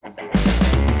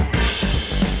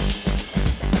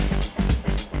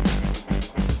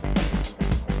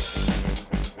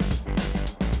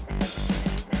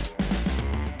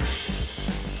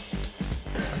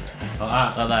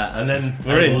like that, and then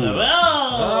we're in.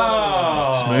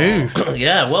 Oh. Smooth.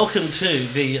 Yeah, welcome to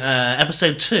the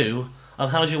episode 2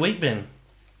 of How's Your Week Been?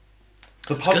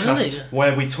 The podcast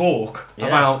where we talk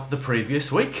about the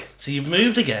previous week. So you've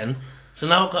moved again. So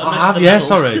now I've got. I have, yeah.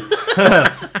 Sorry.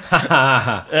 But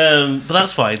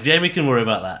that's fine. Jamie can worry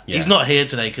about that. Yeah. He's not here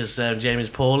today because Jamie's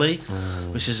poorly,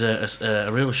 which is a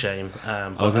real shame. I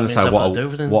was going to say what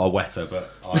a wetter,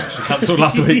 but I actually cancelled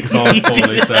last week because I was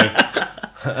poorly.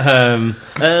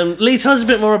 Lee, tell us a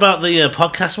bit more about the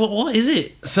podcast. What is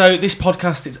it? So this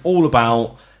podcast is all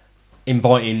about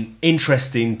inviting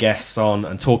interesting guests on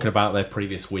and talking about their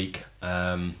previous week.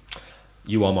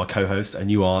 You are my co-host,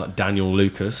 and you are Daniel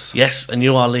Lucas. Yes, and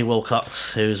you are Lee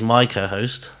Wilcox, who's my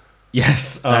co-host.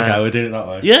 Yes. Okay, we're doing it that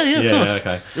way. Yeah, of course.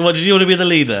 Okay. What, did you want to be the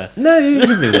leader? No, you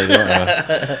can be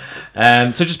the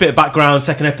leader. So just a bit of background.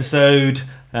 Second episode.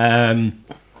 I'm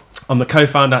the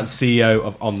co-founder and CEO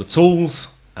of On The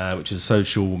Tools, which is a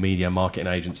social media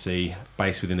marketing agency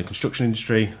based within the construction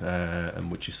industry,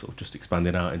 and which is sort of just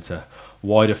expanding out into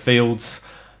wider fields.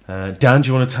 Dan, do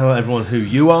you want to tell everyone who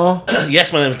you are?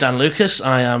 Yes, my name is Dan Lucas.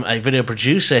 I am a video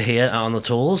producer here at On The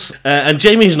Tools. And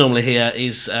Jamie, who's normally here,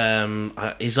 is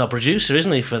our producer,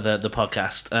 isn't he, for the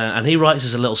podcast? And he writes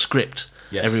us a little script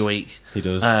every week. He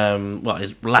does.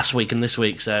 It's last week and this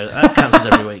week, so that counts as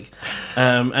every week.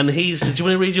 And do you want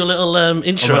to read your little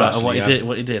intro of what you did?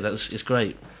 What you did? It's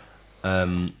great.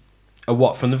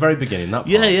 What, from the very beginning? That part?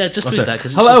 Yeah, just read that.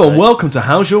 Hello and welcome to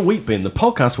How's Your Week Been, the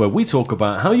podcast where we talk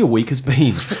about how your week has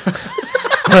been.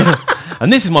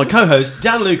 And this is my co-host,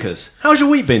 Dan Lucas. How's your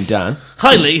week been, Dan?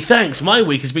 Hi, Lee. Thanks. My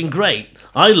week has been great.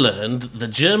 I learned the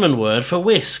German word for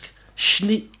whisk.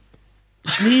 Schneesbessen.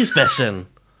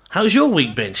 How's your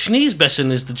week been? Schneesbessen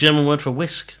is the German word for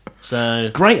whisk. So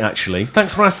great, actually.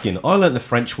 Thanks for asking. I learned the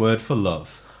French word for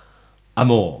love.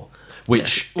 Amour.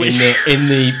 Which in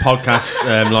the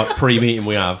podcast pre-meeting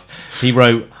we have, he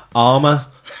wrote armour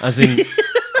as in,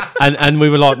 and we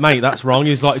were like, mate, that's wrong.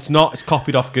 He was like, it's not. It's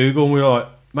copied off Google. And we were like,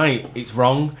 mate, it's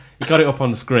wrong. He got it up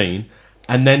on the screen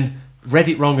and then read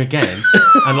it wrong again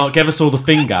and gave us all the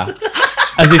finger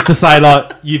as if to say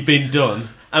you've been done.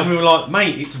 And we were like,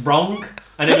 mate, it's wrong.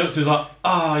 And he looked at us like,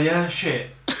 oh yeah, shit.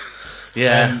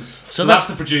 Yeah. So that's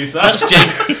the producer. That's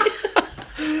Jamie.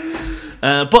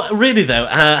 But really though,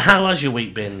 how has your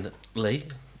week been, Lee?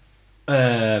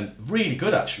 Really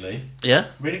good, actually. Yeah?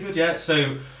 Really good, yeah.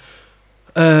 So,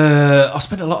 I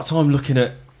spent a lot of time looking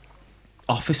at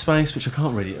office space, which I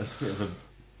can't really... It's a bit of a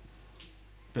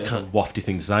wafty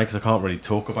thing to say, because I can't really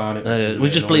talk about it.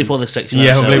 We just bleep all this section out.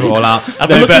 Yeah, we'll bleep it all out. I've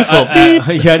been looking for...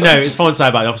 yeah, no, it's fine to say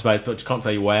about the office space, but I can't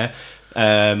tell you where.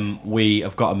 We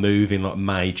have got to move in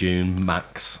May, June,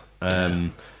 max.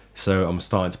 So I'm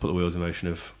starting to put the wheels in motion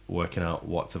of working out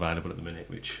what's available at the minute,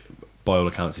 which by all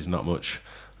accounts is not much.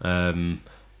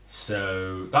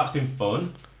 So that's been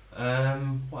fun.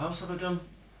 What else have I done?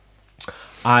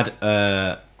 I had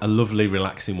a lovely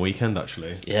relaxing weekend,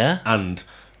 actually. Yeah? And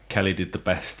Kelly did the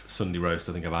best Sunday roast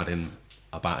I think I've had in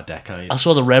about a decade. I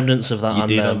saw the remnants of that on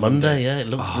Monday. Monday. Yeah, it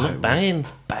looked banging.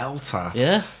 Belter.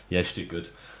 Yeah? Yeah, she did good.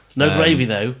 No gravy,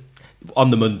 though.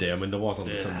 On the Monday, I mean, there was on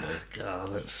the Sunday.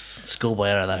 God, that's schoolboy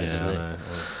error, that is, isn't it?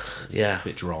 Yeah. A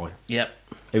bit dry. Yep.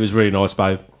 It was really nice,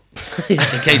 babe. In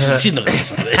case she's not going to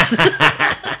listen to this.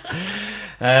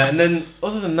 And then,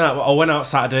 other than that, I went out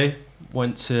Saturday,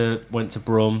 went to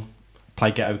Brum,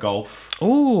 played ghetto golf.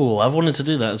 Oh, I've wanted to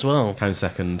do that as well. Came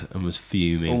second and was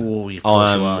fuming. Oh, of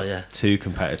course you are, yeah. Too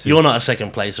competitive. You're not a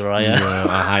second placer, are you? No,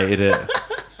 I hated it.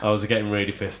 I was getting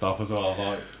really pissed off as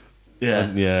well.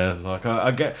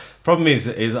 I get. Problem is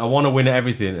I want to win at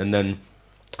everything, and then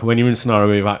when you're in a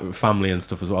scenario with family and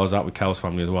stuff as well, I was out with Kel's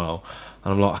family as well,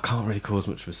 and I'm like, I can't really cause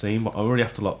much of a scene, but I really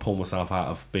have to pull myself out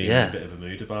of being in a bit of a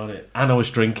mood about it. And I was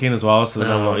drinking as well, so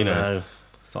then I'm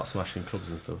start smashing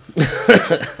clubs and stuff.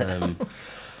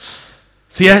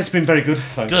 So yeah, it's been very good.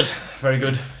 Thanks. Good, very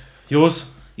good.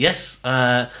 Yours? Yes.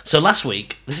 So last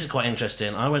week, this is quite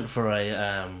interesting. I went for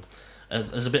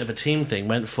as a bit of a team thing,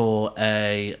 went for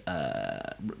a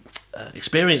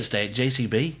experience day at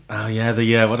JCB. Oh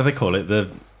yeah, what do they call it? The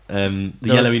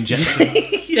yellow injection.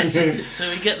 Yes. So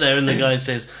we get there and the guy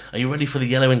says, "Are you ready for the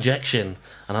yellow injection?"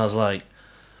 And I was like,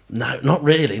 "No, not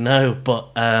really, no,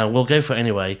 but we'll go for it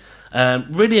anyway."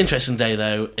 Really interesting day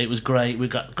though. It was great. We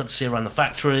got to see around the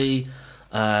factory.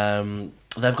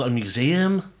 They've got a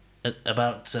museum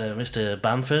about Mr.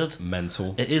 Bamford.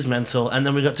 Mental. It is mental. And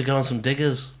then we got to go on some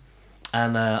diggers.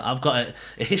 And I've got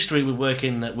a history with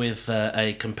working with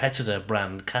a competitor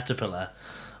brand, Caterpillar,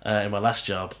 in my last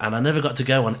job, and I never got to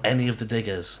go on any of the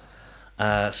diggers.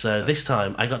 So this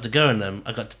time I got to go in them.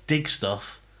 I got to dig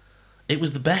stuff It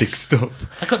was the best. Big stuff.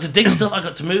 I got to dig stuff. I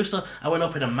got to move stuff. I went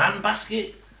up in a man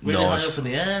basket, really high Nice. up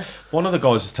in the air. One of the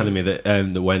guys was telling me that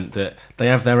that they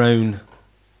have their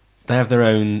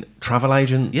own travel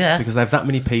agent. Yeah. Because they have that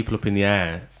many people up in the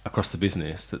air across the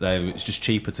business that it's just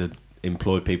cheaper to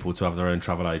employ people to have their own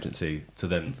travel agency to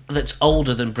then. That's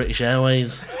older than British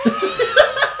Airways.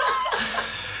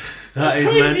 That is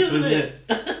crazy, mental, isn't isn't it?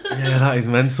 Yeah, that is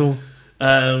mental.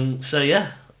 So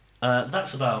yeah,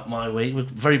 that's about my week. We're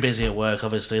very busy at work,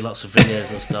 obviously, lots of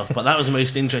videos and stuff. But that was the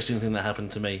most interesting thing that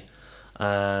happened to me.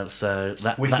 So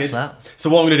that's that. So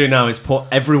what I'm going to do now is put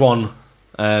everyone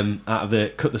cut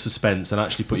the suspense and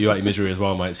actually put you out your misery as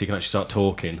well, mate, so you can actually start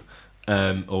talking.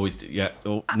 Nearly.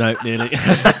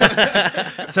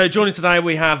 So joining today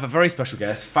we have a very special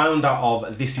guest, founder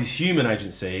of This Is Human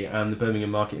Agency and the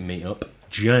Birmingham Marketing Meetup,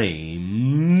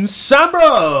 James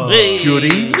Sambro. Hey. Good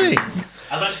evening.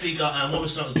 I've actually got what we're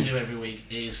starting to do every week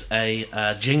is a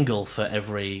jingle for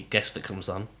every guest that comes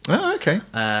on, Oh, okay.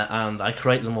 and I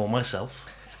create them all myself.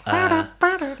 And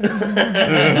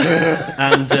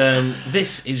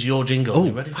this is your jingle. Oh,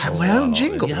 you ready for I have this? my own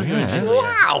jingle. You have your own jingle.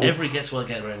 Wow. Yeah. Every guest will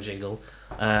get their own jingle,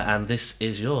 and this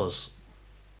is yours.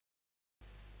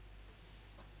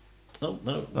 Oh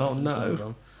no! Oh, It's no. not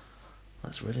done.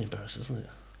 That's really embarrassing, isn't it?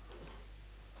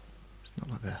 It's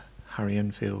not like the Harry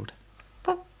Enfield.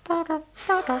 Better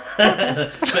than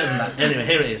that. Anyway,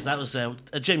 here it is. That was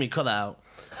Jamie. Cut that out.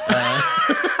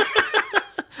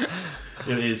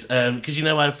 Here it is. Because you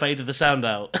know I faded the sound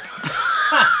out.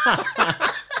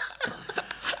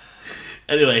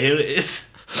 Anyway, here it is.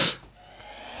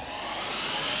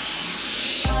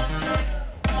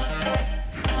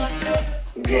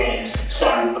 James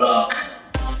Sandbrook.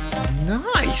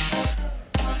 Nice.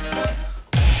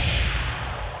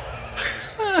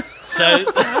 So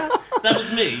that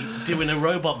was me doing a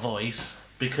robot voice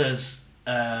because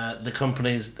the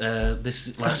company's this.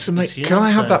 Like, That's this amazing. human, Can I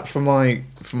have so- that for my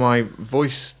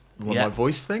voice? Yeah. My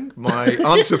voice thing? My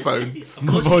answer phone?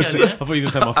 Of course you can, I yeah. thought you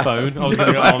just said my phone. I was going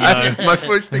to go, oh no. My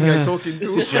voice thing I'm talking to.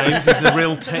 This is James, he's a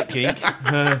real tech geek.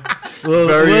 Very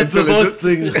where's the voice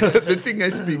intelligent. thing? The thing I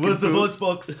speak Where's the into. voice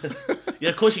box? Yeah,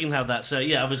 of course you can have that. So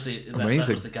yeah, obviously that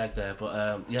Amazing. was the gag there.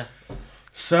 But yeah,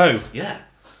 So, yeah.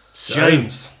 So,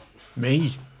 James,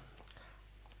 Me.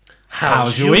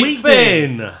 how's your week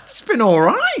been? It's been all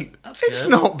right. That's It's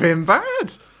good. not been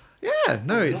bad. Yeah,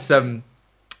 no, it's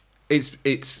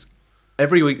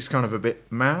every week's kind of a bit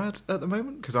mad at the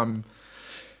moment because I'm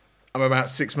about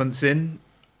 6 months in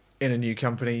a new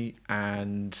company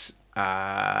and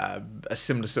a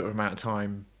similar sort of amount of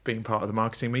time being part of the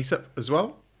marketing meetup as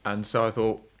well. And so I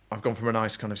thought I've gone from a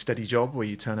nice kind of steady job where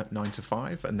you turn up 9 to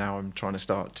 5, and now I'm trying to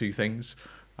start two things.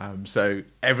 So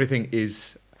everything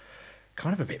is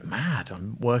kind of a bit mad.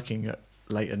 I'm working at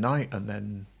late at night and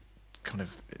then kind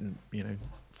of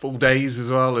full days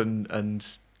as well,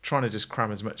 and trying to just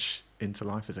cram as much into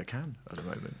life as I can at the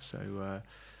moment. So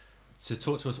So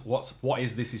talk to us, what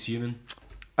is This Is Human?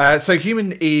 so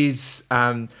human is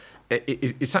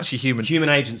it's actually human. Human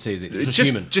agency, is it?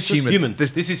 Just human. human.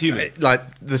 This is human.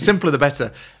 Like the simpler the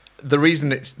better. The reason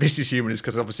This Is Human is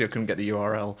because obviously I couldn't get the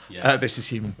URL. Yeah. This is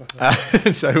human.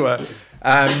 So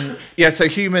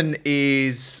human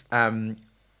is.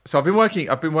 So I've been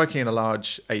working in a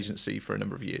large agency for a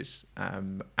number of years,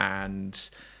 and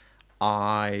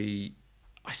I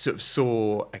sort of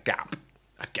saw a gap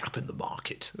in the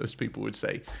market, as people would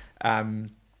say, and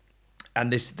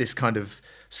this kind of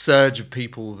surge of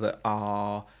people that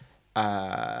are.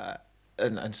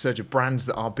 And surge of brands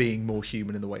that are being more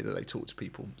human in the way that they talk to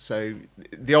people. So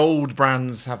the old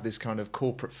brands have this kind of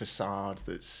corporate facade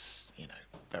that's,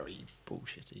 very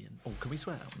bullshitty. And can we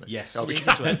swear on this? Yes. Oh, we You can.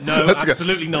 can swear. No, Let's go.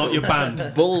 absolutely not. You're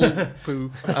banned. Bull poo.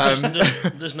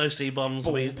 There's no C-bombs.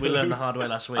 We learned the hard way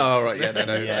last week. Oh right, yeah, no,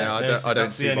 I don't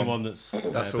That's see the only one. one that's.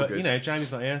 That's all but good.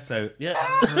 Jamie's not here, so Yeah.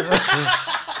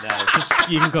 no, just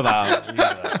you can cut that out. You can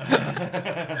cut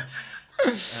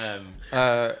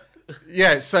that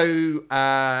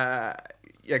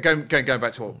out. Going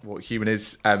back to what human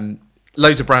is,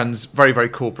 loads of brands very, very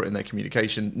corporate in their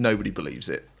communication. Nobody believes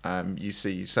it. You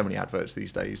see so many adverts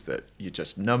these days that you're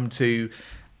just numb to,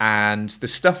 and the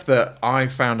stuff that I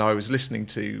found I was listening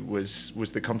to was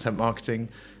the content marketing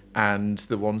and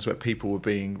the ones where people were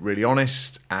being really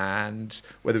honest and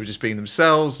where they were just being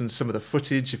themselves, and some of the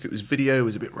footage, if it was video,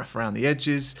 was a bit rough around the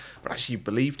edges, but actually you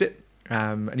believed it.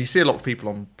 And you see a lot of people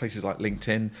on places like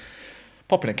LinkedIn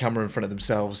popping a camera in front of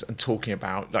themselves and talking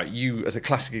about, like you as a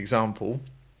classic example,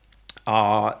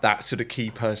 are that sort of key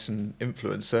person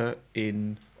influencer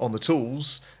on the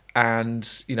tools. And,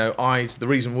 the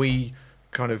reason we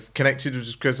kind of connected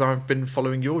was because I've been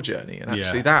following your journey. And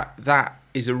actually that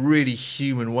is a really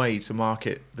human way to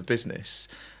market the business,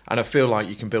 and I feel like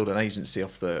you can build an agency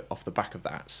off the back of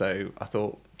that. So I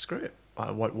thought, screw it,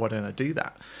 why don't I do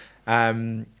that?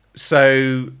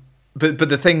 But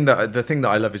the thing that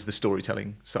I love is the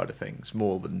storytelling side of things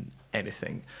more than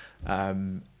anything,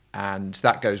 and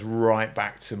that goes right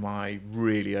back to my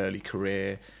really early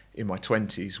career in my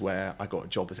 20s, where I got a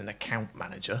job as an account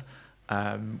manager,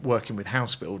 working with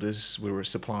house builders. We were a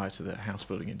supplier to the house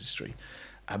building industry.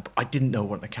 But I didn't know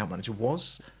what an account manager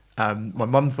was. My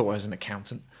mum thought I was an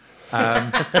accountant.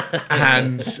 And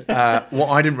what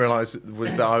I didn't realise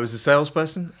was that I was a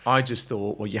salesperson. I just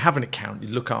thought, well, you have an account, you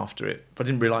look after it. But I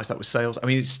didn't realise that was sales. I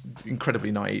mean, it's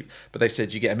incredibly naive. But they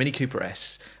said you get a Mini Cooper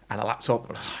S and a laptop.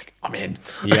 And I was like, I'm in.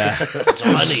 Yeah. That's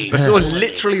all I need. That's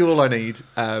literally all I need.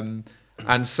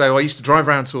 And so I used to drive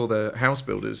around to all the house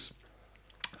builders,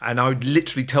 and I would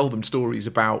literally tell them stories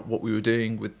about what we were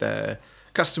doing with their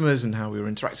customers and how we were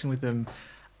interacting with them.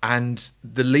 And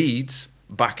the leads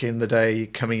back in the day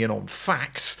coming in on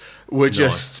fax were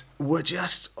just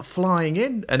flying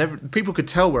in, and people could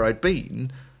tell where I'd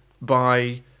been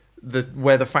by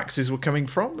where the faxes were coming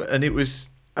from. And it was,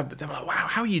 they were like, wow,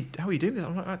 how are you doing this?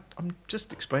 I'm like, I'm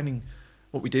just explaining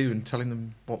what we do and telling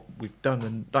them what we've done,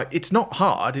 and like, it's not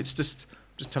hard, it's just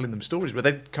telling them stories. But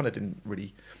they kind of didn't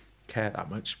really care that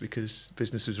much because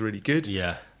business was really good.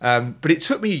 Yeah. But it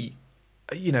took me,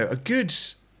 a good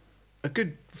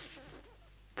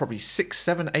probably 6,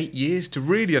 7, 8 years to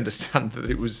really understand that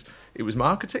it was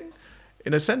marketing.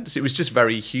 In a sense, it was just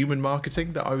very human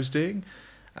marketing that I was doing,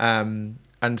 and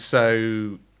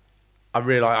so I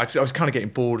realised I was kind of getting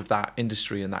bored of that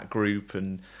industry and that group,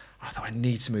 and I thought, I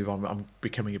need to move on. I'm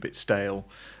becoming a bit stale,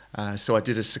 so I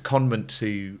did a secondment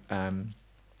to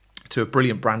a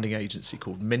brilliant branding agency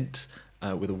called Mint,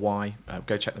 with a Y.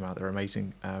 Go check them out; they're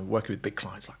amazing. Working with big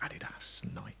clients like Adidas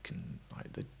and Nike, and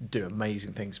they do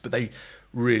amazing things. But they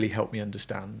really helped me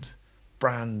understand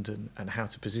brand and how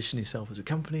to position yourself as a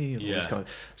company and all this kind of.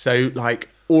 So like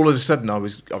all of a sudden, I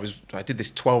did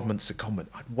this 12-month secondment.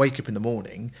 I'd wake up in the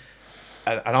morning,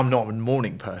 and I'm not a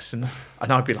morning person,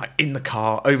 and I'd be like in the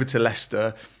car over to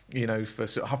Leicester, for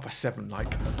sort of 7:30,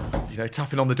 like,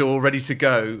 tapping on the door, ready to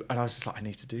go. And I was just like, I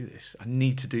need to do this. I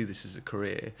need to do this as a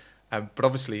career. But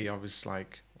obviously, I was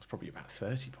probably about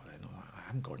 30 by then. I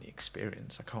haven't got any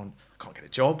experience. I can't get a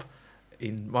job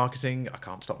in marketing. I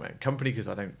can't start my own company because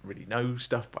I don't really know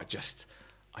stuff. But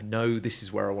I know this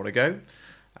is where I want to go.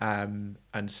 And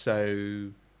so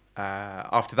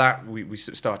after that, we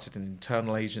sort of started an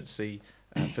internal agency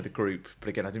for the group. But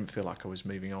again, I didn't feel like I was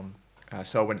moving on.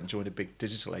 So I went and joined a big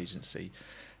digital agency,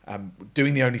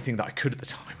 doing the only thing that I could at the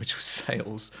time, which was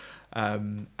sales,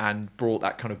 and brought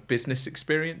that kind of business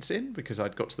experience in because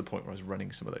I'd got to the point where I was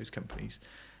running some of those companies.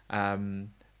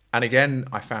 And again,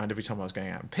 I found every time I was going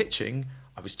out and pitching,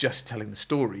 I was just telling the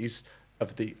stories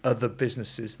of the other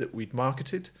businesses that we'd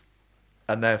marketed,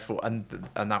 and therefore, and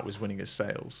that was winning us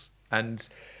sales. And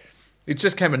it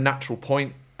just came a natural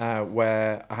point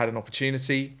where I had an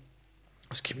opportunity. I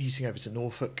was commuting over to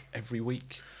Norfolk every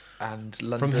week, and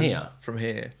London from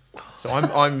here. So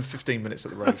I'm 15 minutes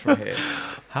up the road from here.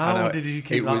 How did you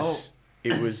keep that up?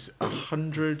 It was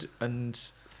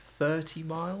 130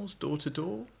 miles door to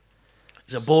door.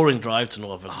 It's a boring drive to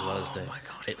Norfolk as well, isn't it? Oh my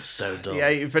God, it's so dull. Yeah,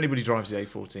 if anybody drives the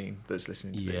A14 that's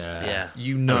listening to this,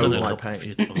 you I've know done it my a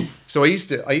few pain. times. So I used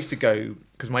to go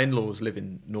because my in-laws live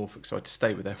in Norfolk, so I'd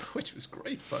stay with them, which was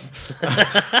great fun.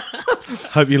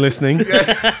 Hope you're listening.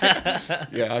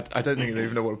 Yeah, I don't think they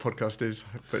even know what a podcast is,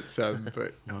 but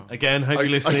Again, hope you're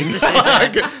listening. I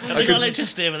Have you got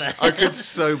electricity over there? I could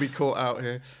so be caught out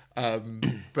here.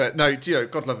 But no,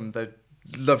 God love them. They're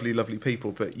lovely, lovely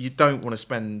people. But you don't want to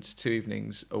spend 2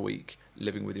 evenings a week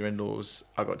living with your in-laws.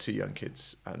 I've got 2 young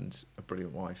kids and a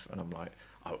brilliant wife, and I'm like,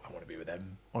 I want to be with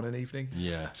them on an evening.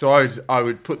 Yeah. So I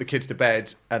would put the kids to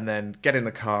bed and then get in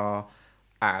the car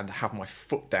and have my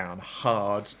foot down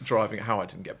hard driving. How I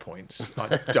didn't get points,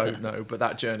 I don't know. But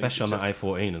that journey, Especially on that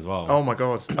A14 as well. Oh my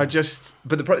God!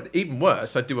 Even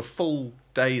worse, I'd do a full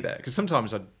day there because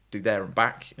sometimes I'd do there and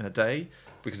back in a day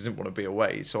because I didn't want to be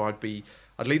away. So I'd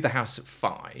leave the house at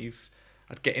 5.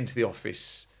 I'd get into the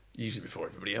office usually before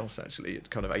everybody else actually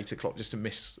at kind of 8 o'clock just to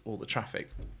miss all the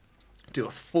traffic. Do a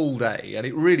full day, and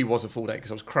it really was a full day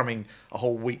because I was cramming a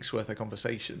whole week's worth of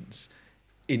conversations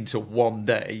into one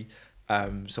day.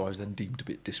 So I was then deemed a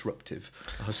bit disruptive.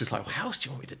 I was just like, well, how else do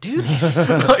you want me to do this?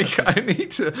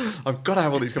 I've got to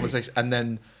have all these conversations. And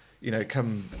then,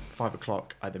 come 5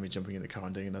 o'clock, I'd then be jumping in the car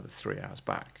and doing another 3 hours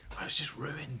back. I was just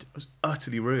ruined. I was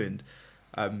utterly ruined.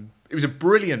 It was a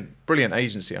brilliant, brilliant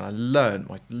agency, and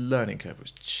my learning curve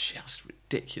was just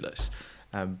ridiculous.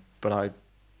 But I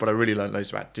but I really learned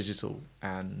loads about digital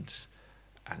and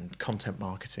content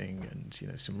marketing,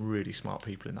 and some really smart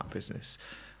people in that business.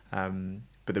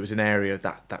 But there was an area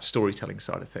that storytelling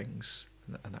side of things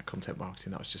and that content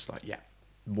marketing that was just like,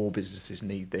 more businesses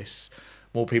need this.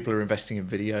 More people are investing in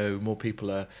video. More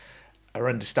people are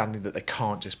understanding that they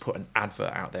can't just put an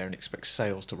advert out there and expect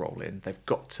sales to roll in. They've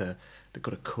got to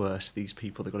coerce these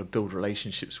people. They've got to build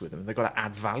relationships with them. And they've got to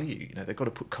add value. They've got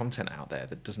to put content out there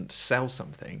that doesn't sell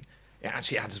something. It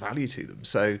actually adds value to them.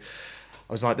 So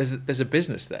I was like, there's a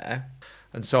business there.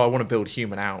 And so I want to build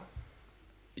Human out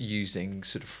using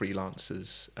sort of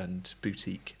freelancers and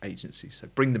boutique agencies. So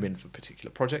bring them in for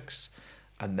particular projects.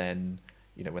 And then,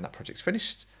 when that project's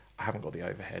finished, I haven't got the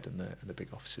overhead and the big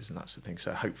offices and that's the thing.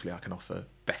 So hopefully I can offer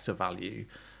better value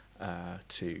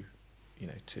to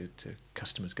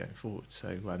customers going forward.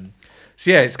 So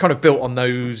it's kind of built on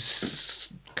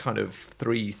those kind of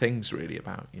three things really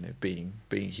about being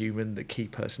human, the key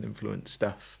person influence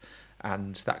stuff,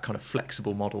 and that kind of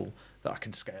flexible model that I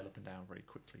can scale up and down very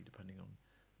quickly depending on.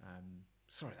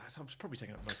 Sorry, I was probably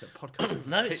taking up most of the podcast.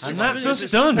 No, it's And just that's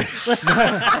us done.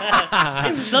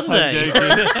 It's Sunday.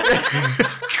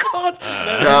 God,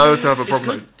 I also have a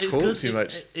problem. It's Talk good. too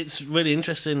much. It's really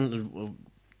interesting,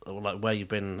 like where you've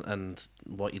been and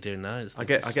what you're doing now. I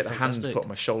get the hand fantastic. put on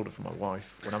my shoulder from my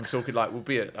wife when I'm talking. Like, we'll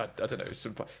be at I don't know.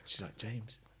 She's like,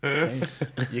 James,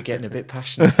 you're getting a bit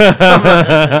passionate.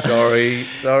 sorry.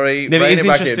 No, it rein is it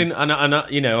back interesting, in. and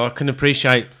I can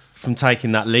appreciate from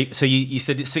taking that leap. So you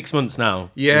said it's 6 months now.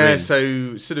 you're Yeah, in.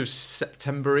 so sort of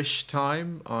September-ish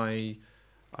time, I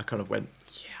kind of went,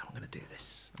 I'm going to do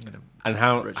this. I'm going to. And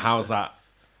how's that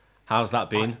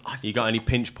been? You got any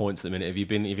pinch points at the minute? Have you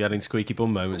had any squeaky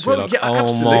bum moments where you're like, oh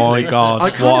absolutely. my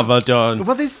god, what have I done?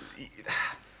 Well,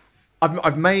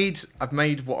 I've made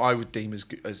what I would deem as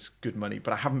good money,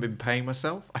 but I haven't been paying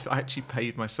myself. I actually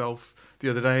paid myself the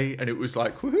other day, and it was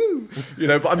like woohoo,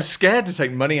 But I'm scared to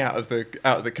take money out of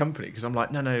the company because I'm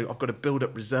like, no, I've got to build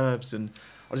up reserves, and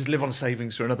I'll just live on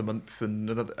savings for another month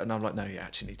and I'm like, no, you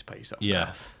actually need to pay yourself.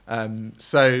 Yeah.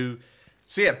 So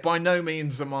yeah, by no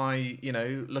means am I,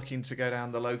 looking to go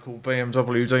down the local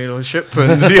BMW dealership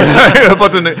and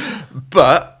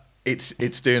but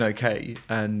it's doing okay.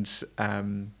 And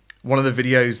one of the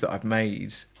videos that I've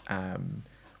made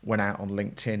went out on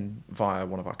LinkedIn via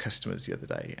one of our customers the other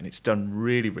day, and it's done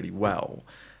really, really well.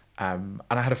 And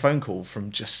I had a phone call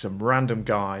from just some random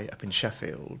guy up in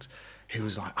Sheffield who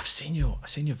was like, I've seen your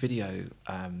video.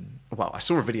 I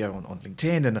saw a video on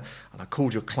LinkedIn, and I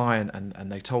called your client,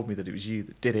 and they told me that it was you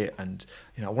that did it. And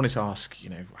I wanted to ask,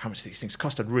 how much these things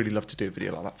cost. I'd really love to do a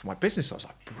video like that for my business. So I was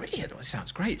like, brilliant, that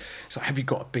sounds great. So have you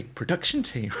got a big production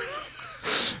team?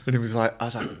 And I was like,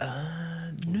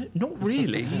 no, not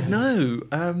really, no.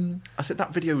 I said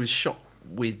that video was shot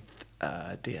with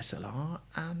DSLR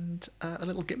and a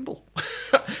little gimbal.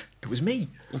 It was me,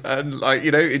 and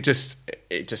it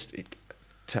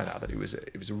turned out that it was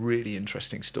a really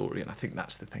interesting story, and I think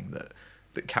that's the thing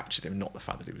that captured him, not the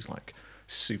fact that it was like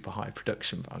super high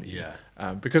production value.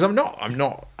 Yeah. Because I'm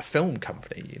not a film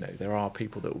company. There are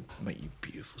people that will make you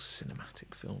beautiful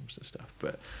cinematic films and stuff,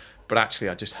 but actually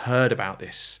I just heard about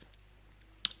this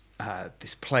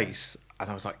place, and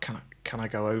I was like, can I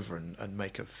go over and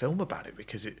make a film about it?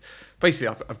 Because it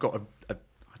basically I've got a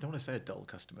I don't want to say a dull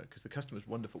customer because the customer's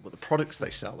wonderful, but the products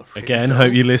they sell are really Again, dull.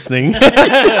 hope you're listening. How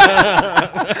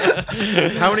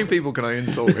many people can I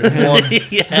insult in one?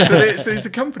 So there's a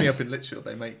company up in Lichfield.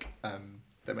 They make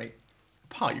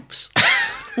pipes.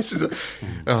 Come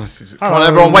on,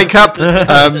 everyone, wake up!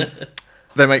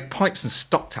 They make pipes and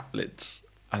stock tap lids,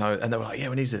 and they were like, we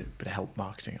need a bit of help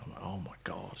marketing. I'm like, oh my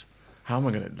god, how am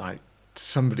I going to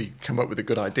somebody come up with a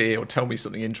good idea or tell me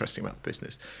something interesting about the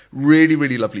business? Really,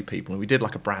 really lovely people, and we did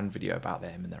like a brand video about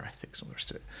them and their ethics and all the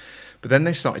rest of it. But then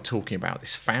they started talking about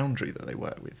this foundry that they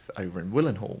work with over in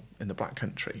Willenhall in the Black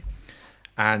Country,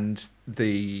 and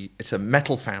it's a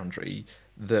metal foundry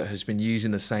that has been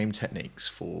using the same techniques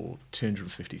for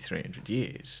 250, 300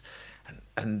 years.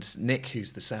 And Nick,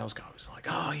 who's the sales guy, was like,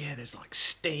 oh yeah, there's like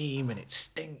steam and it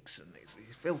stinks and there's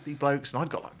these filthy blokes. And I'd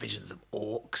got like visions of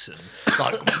orcs and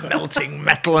like melting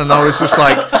metal. And I was just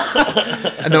like,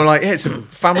 and they were like, yeah, it's a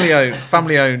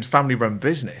family-owned, family-run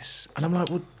business. And I'm like,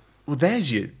 well,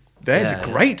 there's a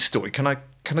great story. Can I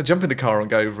jump in the car and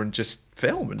go over and just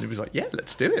film? And he was like, yeah,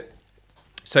 let's do it.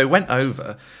 So went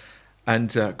over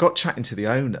and got chatting to the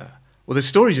owner. Well, the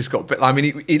story just got a bit,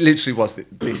 it literally was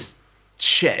this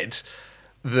shed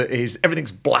that is,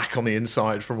 everything's black on the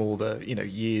inside from all the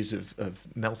years of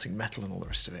melting metal and all the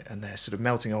rest of it, and they're sort of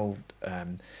melting old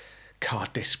car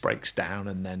disc brakes down,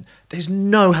 and then there's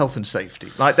no health and safety.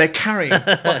 Like, they're carrying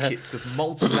buckets of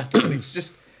molten metal, and it's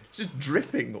just just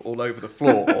dripping all over the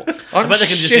floor. I I'm bet they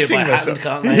can just do it by shitting hand, myself.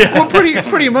 can't they? Well,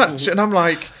 pretty much. And I'm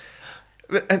like,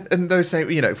 and those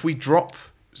saying, you know, if we drop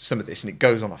some of this and it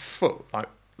goes on a foot, like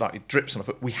it drips on a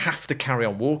foot, we have to carry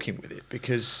on walking with it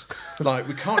because, like,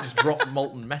 we can't just drop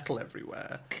molten metal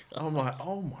everywhere. I'm like,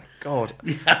 oh my god,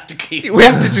 You have to keep. we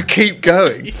have to just keep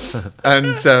going.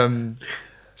 And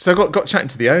so I got chatting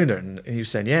to the owner, and he was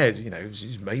saying, yeah, you know,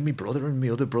 he's made me brother and my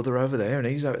other brother over there, and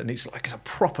it's like it's a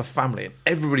proper family, and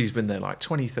everybody's been there like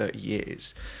 20, 30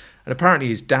 years. And apparently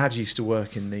his dad used to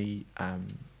work in the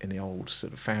old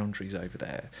sort of foundries over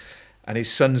there, and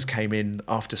his sons came in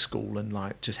after school and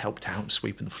like just helped out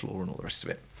sweeping the floor and all the rest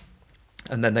of it.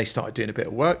 And then they started doing a bit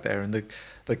of work there, and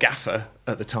the gaffer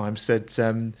at the time said,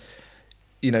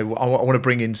 you know, I want to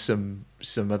bring in some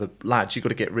other lads. You've got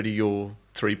to get rid of your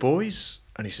 3 boys.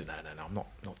 And he said, no, I'm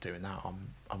not doing that.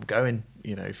 I'm going.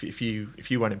 You know, if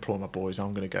you won't employ my boys,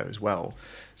 I'm going to go as well.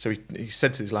 So he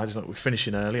said to his lads, look, we're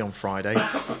finishing early on Friday,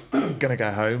 going to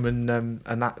go home, and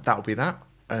that'll be that.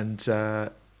 And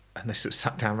they sort of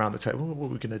sat down around the table. What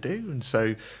are we going to do? And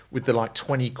so with the like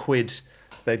 20 quid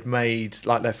they'd made,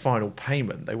 like their final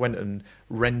payment, they went and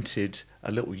rented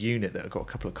a little unit that had got a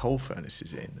couple of coal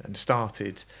furnaces in and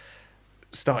started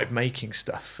making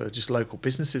stuff for just local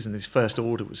businesses. And his first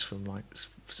order was from like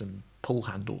some pull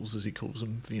handles, as he calls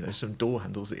them, you know, some door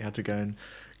handles that he had to go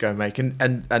and make.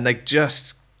 And they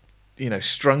just, you know,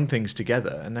 strung things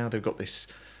together, and now they've got this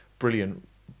brilliant,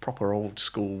 proper old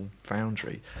school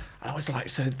foundry. And I was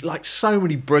like, so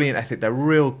many brilliant ethic. They're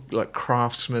real like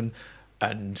craftsmen,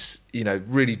 and, you know,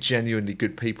 really genuinely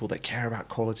good people. They care about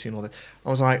quality and all that. I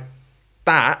was like,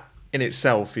 that in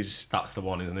itself That's the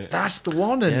one, isn't it? that's the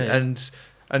one. And Yeah.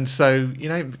 and so, you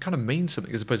know, it kind of means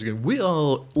something as opposed to going, we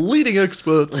are leading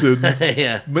experts in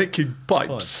Yeah. making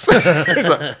pipes. It's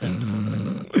like,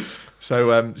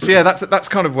 so yeah, that's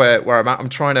kind of where I'm at. I'm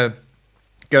trying to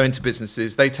go into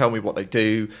businesses. They tell me what they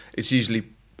do. It's usually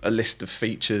a list of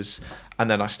features, and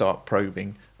then I start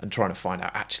probing and trying to find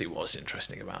out actually what's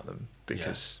interesting about them,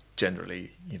 because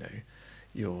generally, you know,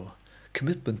 your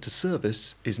commitment to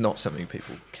service is not something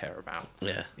people care about.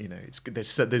 Yeah. You know,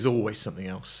 there's always something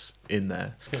else in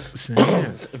there. So,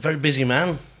 yeah. A very busy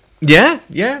man. Yeah.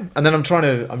 And then I'm trying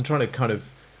to kind of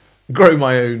grow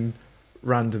my own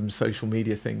random social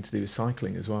media thing to do with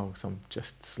cycling as well, because I'm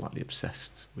just slightly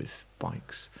obsessed with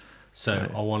bikes.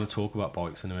 So I want to talk about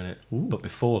bikes in a minute, but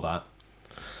before that,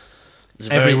 It's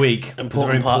a every very week there's a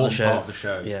very important part of the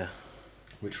show, Yeah.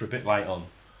 which we're a bit late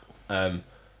on.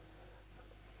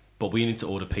 But we need to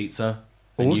order pizza,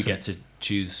 and you Awesome. get to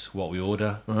choose what we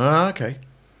order. Okay.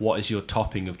 What is your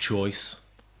topping of choice?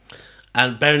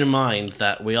 And bearing in mind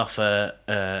that we offer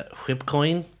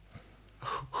Whipcoin.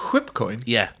 Whipcoin?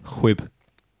 Yeah. Whib.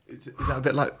 Is that a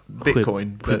bit like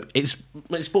Bitcoin? But It's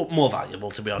more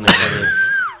valuable, to be honest.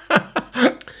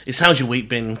 It sounds your wheat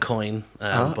bin coin,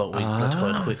 but we like to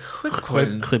call it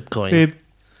Whipcoin. Whipcoin.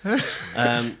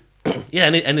 Yeah,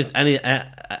 any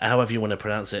however you want to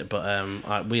pronounce it,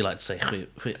 but we like to say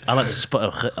whip. I like to just put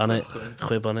a whip on it,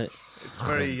 whip on it. It's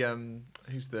very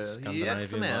who's the Scandinavian,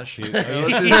 smash. like,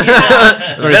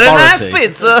 Very nice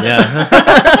pizza.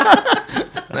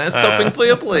 Yeah. Nice topping for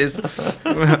you, please.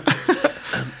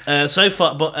 So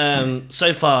far,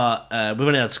 we've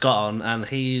only had Scott on, and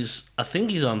I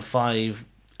think he's on 5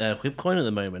 Whipcoin at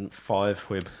the moment. 5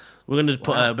 whib. We're going to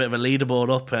put a bit of a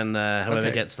leaderboard up, and whoever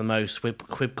Okay. gets the most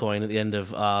Whipcoin at the end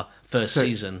of our first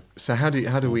season. So how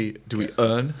do we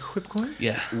earn Whipcoin?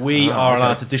 Yeah. We are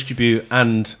allowed to distribute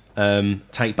and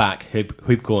take back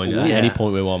Whibcoin at Yeah. any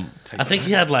point we want. I think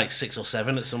he had like 6 or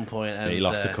 7 at some point. And, He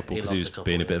lost a couple because he was lost a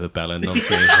being a couple. bit of a bellend on me.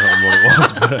 I don't know what it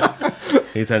was, but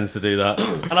he tends to do that.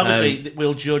 And obviously,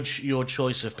 we'll judge your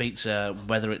choice of pizza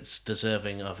whether it's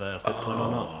deserving of a Whipcoin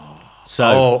or not.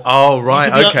 So,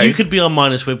 Right, okay. You could be on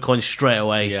minus Whipcoin straight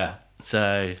away. yeah,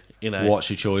 So, you know. what's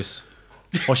your choice?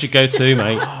 What's your go-to,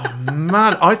 mate?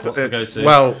 Man, I What's the go-to?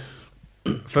 Well,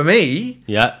 for me,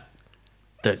 Yeah,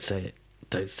 Don't say it.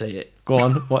 Don't say it. go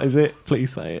on. What is it?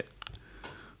 Please say it.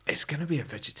 it's going to be a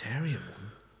vegetarian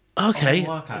one. Okay.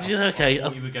 Oh, okay. Yeah, okay. I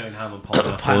thought you were going ham and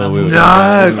pineapple. Pineapple. We were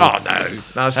No,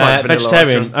 that's like vanilla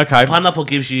vegetarian. ice cream. Okay. Pineapple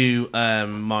gives you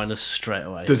minus straight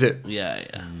away. Does it? Yeah.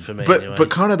 For me, But anyway. but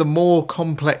kind of the more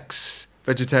complex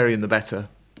vegetarian, the better.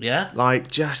 Yeah? Like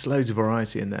just loads of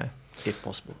variety in there, if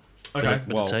possible. Okay. Bit of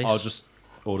Well, taste. I'll just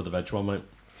order the veg one, mate.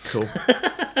 Cool.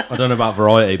 I don't know about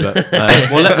variety, but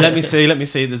well, let me see. Let me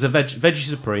see. There's a veggie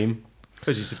supreme,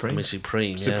 Veggie I Supreme. mean,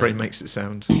 Supreme. Supreme makes it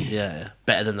sound Yeah.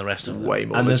 Better than the rest of them. way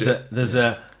more and legit. there's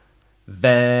a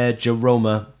veg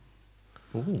aroma.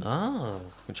 Oh.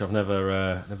 which I've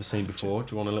never seen before.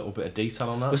 Do you want a little bit of detail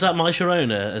on that? Was that my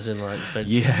Sharona, as in like...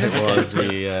 Yeah, it was.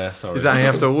 Sorry. Is that how you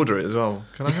have to order it as well?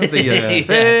 Can I have the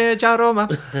veg aroma?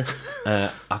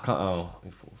 I can't. Oh,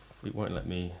 it won't let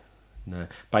me. No.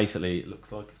 Basically, it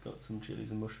looks like it's got some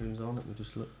chilies and mushrooms on it. Let me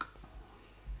just look.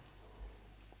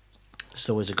 It's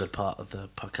always a good part of the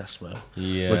podcast where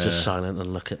Yeah. we're just silent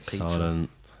and look at pizza. Silent.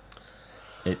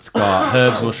 It's got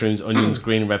herbs, mushrooms, onions,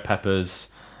 green and red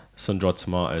peppers, sun-dried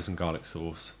tomatoes, and garlic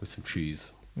sauce with some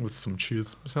cheese. With some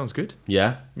cheese. Sounds good.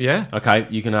 Yeah. Yeah. Okay,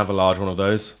 you can have a large one of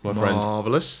those, my friend.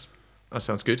 Marvellous. That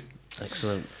sounds good.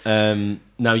 Excellent.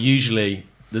 Now, usually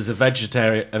there's a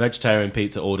vegetarian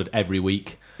pizza ordered every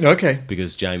week Okay.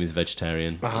 because Jamie's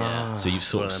vegetarian. Yeah. So you've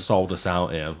sort of Well, sold us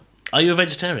out here. Are you a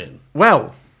vegetarian?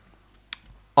 Well,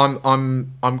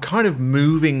 I'm kind of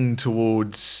moving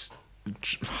towards.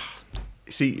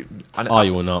 See, Are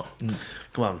you or not?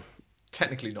 Come on.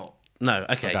 technically not. No,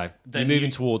 okay. Okay. Then You're moving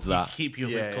towards you that. keep your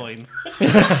Yeah. Bitcoin.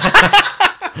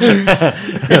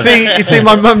 You see,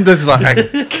 my mum does like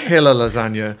a killer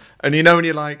lasagna, and you know when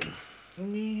you're like,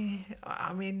 "Nah,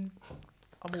 I mean,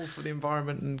 I'm all for the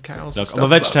environment and cows. and Look, stuff, I'm a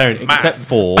vegetarian, but, except man,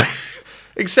 for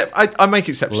except I make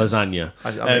exceptions. lasagna.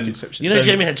 I make exceptions. You know, So-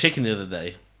 Jamie had chicken the other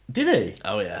day. Did he?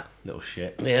 Oh, yeah. Little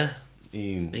shit. Yeah.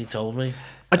 He- He told me.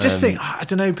 I just think I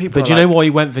don't know people. But do you know why he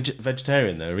went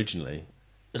vegetarian though originally?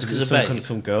 It's Because because of babe.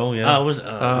 some girl, yeah. Oh, was it?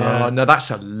 Oh no,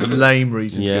 that's a lame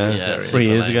reason to yeah, go vegetarian. 3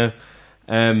 years Super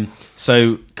ago.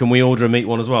 So can we order a meat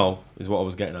one as well? Is what I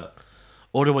was getting at.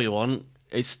 Order what you want.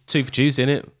 It's 2 for Tuesday,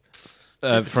 isn't it?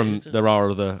 for From Tuesday. there are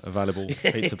other available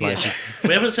pizza places.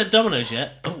 We haven't said Domino's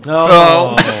yet. Oh,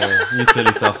 Oh, you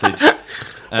silly sausage.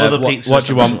 other what, pizza what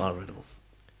do you want? are available.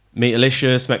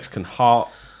 Meatalicious, Mexican heart.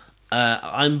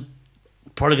 I'm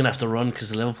probably going to have to run because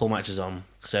the Liverpool match is on.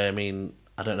 So, I mean,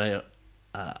 I don't know.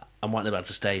 I might not be able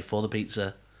to stay for the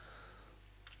pizza.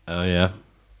 Oh yeah.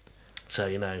 So,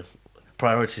 you know,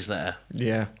 priorities there.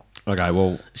 Yeah, Okay,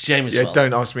 well, It's Jamie's yeah. fault.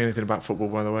 Don't ask me anything about football,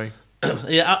 by the way.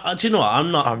 Yeah, do you know what?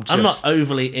 I'm not I'm just-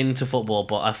 overly into football,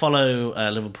 but I follow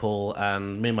Liverpool,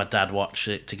 and me and my dad watch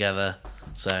it together.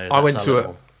 So I went that's to our a.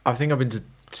 little- I think I've been to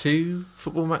 2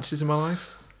 football matches in my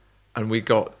life, and we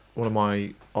got one of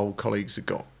my old colleagues had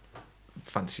got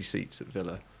fancy seats at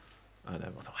Villa, and I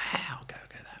thought, wow, I'll go there.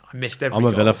 I missed every. I'm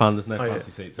a goal. Villa fan. There's no Oh, yeah.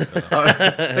 fancy seats. At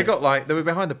Villa. They got like they were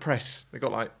behind the press. They got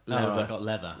like leather, Oh, I got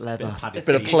leather. leather, Bit of padded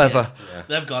bit of seats. pleather.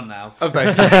 They've gone now. Have they?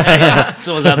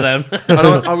 Someone's had them. And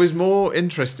I was more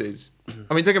interested.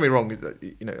 I mean, don't get me wrong.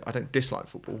 You know, I don't dislike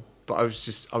football, but I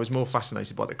was more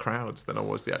fascinated by the crowds than I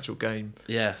was the actual game.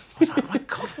 Yeah. I was like, oh my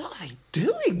god, what are they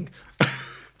doing?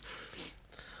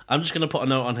 I'm just going to put a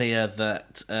note on here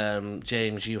that,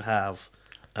 James, you have...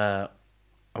 I'm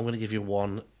going to give you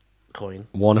 1 coin.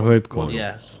 One hoop coin.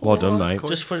 Yeah. Well done, mate.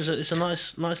 Just for it's a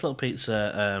nice little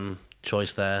pizza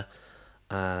choice there.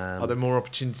 Are there more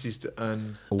opportunities to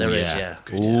earn? There is, yeah.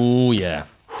 Oh yeah.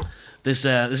 There's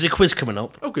a quiz coming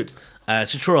up. Oh, good.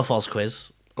 It's a true or false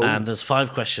quiz, Oh. and there's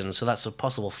 5 questions, so that's a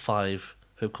possible 5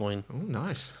 hoop coin. Oh,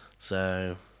 nice.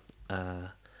 So,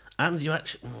 and you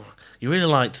really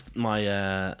liked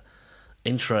my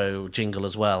intro jingle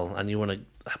as well, and you want to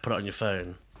put it on your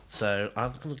phone. So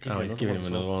I'm going to give Oh, you he's another giving one him as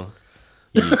another well. one.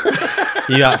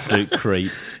 You absolute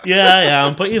creep. Yeah, I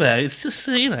am, but you know, it's just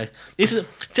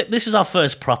this is our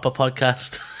first proper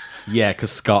podcast. Yeah,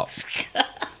 because Scott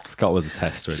was a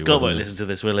tester. Scott won't wasn't he? listen to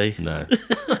this, will he? No.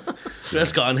 Yeah,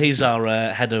 Scott, and he's our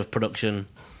head of production.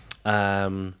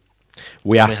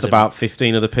 We asked had about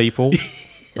 15 other people,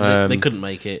 They couldn't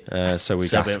make it. so we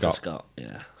So got we went for Scott.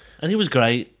 yeah, and he was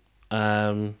great.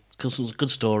 Good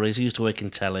stories. He used to work in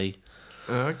telly.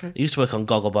 Okay. He used to work on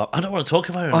Gogglebox. I don't want to talk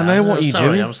about it. I now. know what I'm you're sorry,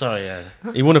 doing. I'm sorry. Yeah.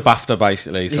 He won a BAFTA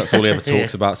basically, so that's all he ever talks Yeah.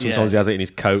 about. Sometimes Yeah. he has it in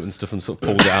his coat and stuff and sort of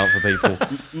pulls it out for people.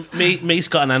 Me,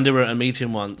 Scott, and Andy were at a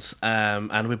meeting once,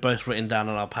 and we both written down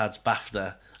on our pads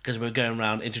BAFTA because we were going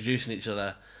around introducing each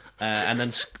other. And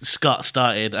then Scott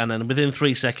started, and then within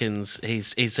 3 seconds, he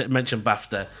mentioned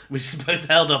BAFTA. We just both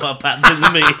held up our pads in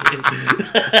the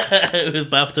meeting with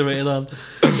BAFTA written on.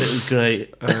 It was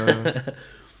great.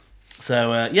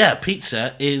 So yeah,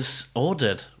 pizza is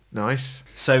ordered. Nice.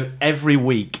 So every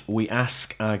week we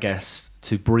ask our guests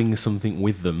to bring something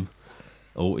with them,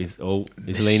 or is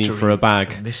leaning for a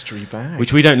bag. mystery bag.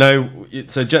 Which we don't know.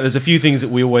 So there's a few things that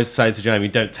we always say to Jamie,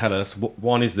 don't tell us.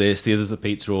 One is this, the other's the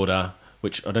pizza order,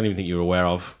 which I don't even think you're aware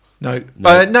of. No.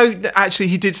 No. No, actually,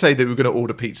 he did say that we were going to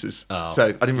order pizzas. Oh. So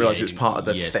I didn't realise Yeah, it was part of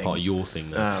the yeah, thing. it's part of your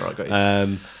thing. Though. Ah, right, got you.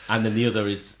 And then the other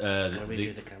is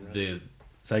redo the camera?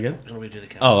 Say again? I'm going to redo the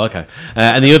count. Oh, okay.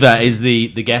 And the other is the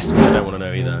guest, which I don't want to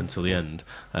know either until the end.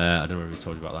 I don't know if he's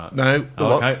told you about that. No,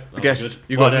 Oh, okay. the That'll guest. be good.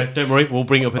 You Well, got no, don't worry. We'll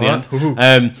bring it up at Alright.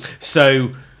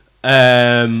 the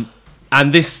end.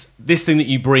 And this thing that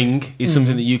you bring is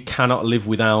something that you cannot live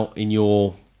without in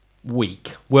your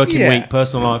week, working Yeah. week,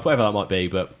 personal life, whatever that might be.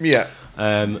 But Yeah.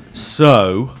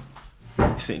 so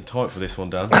you're sitting tight for this one,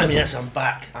 Dan. Yes, I'm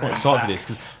back. I'm quite excited for this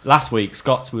because last week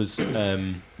Scott's was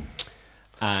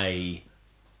a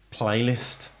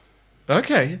playlist.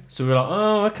 Okay. So we were like,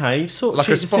 oh, okay, sort of Like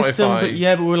a cheat the system, Spotify. but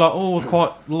yeah, but we're like, oh, we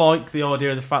quite like the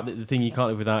idea of the fact that the thing you can't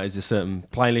live without is a certain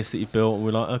playlist that you've built, and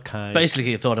we're like, okay.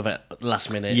 Basically, he thought of it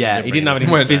last minute. Yeah, he didn't have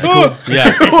anything Went, physical. "Oh!"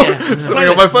 Yeah. Something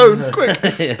on my phone,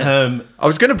 quick. Um, I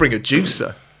was going to bring a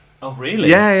juicer. oh, really?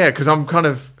 Yeah, because I'm kind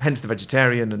of, hence the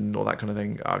vegetarian and all that kind of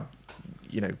thing. I'm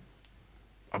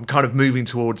kind of moving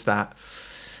towards that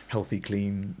healthy,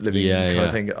 clean living kind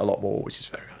of thing a lot more, which is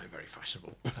very, very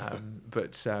fashionable.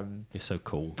 You're so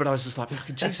cool. But I was just like,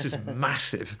 fucking juicer's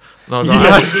massive. And I was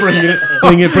like,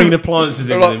 bringing appliances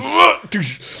in I'm with him.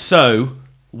 like, So,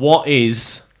 what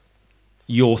is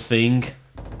your thing?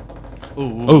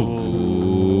 Ooh.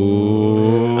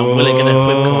 Oh. And will it get a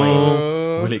whip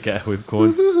coin? Will it get a whip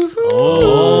coin?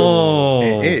 Oh.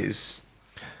 it is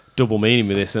Double meaning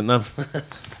with this, isn't there?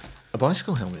 a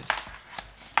bicycle helmet.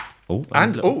 Oh,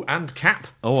 And cap.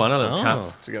 another Oh.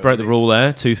 cap. To go Broke with the rule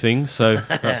there. 2 things, so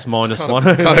that's minus one.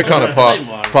 kind of Same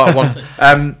one. part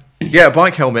one. Yeah, a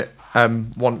bike helmet.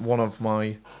 One of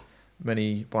my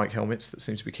many bike helmets that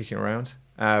seem to be kicking around.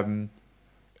 I'm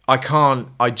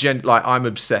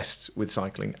obsessed with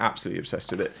cycling. Absolutely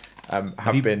obsessed with it.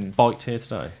 Have you been. biked here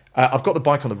today? I've got the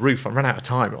bike on the roof. I ran out of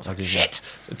time. I was like, did you? shit.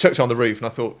 I chucked it on the roof, and I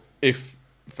thought if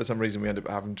for some reason we end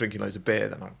up drinking loads of beer,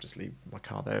 then I'll just leave my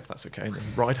car there if that's okay, and then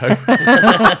ride home. Like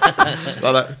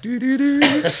that.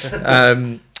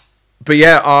 But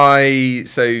yeah,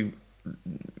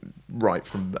 right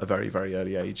from a very, very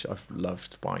early age, I've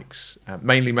loved bikes,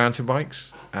 mainly mountain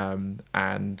bikes, and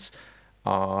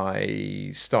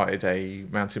I started a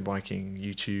mountain biking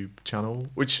YouTube channel,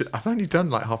 which I've only done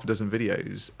like half a dozen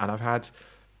videos, and I've had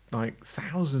like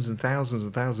thousands and thousands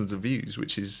and thousands of views,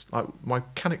 which is like my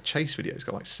Canic Chase video's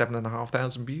got like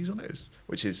 7,500 views on it,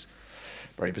 which is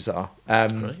very bizarre.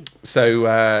 So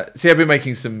I've been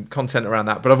making some content around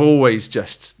that, but I've always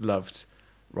just loved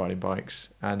riding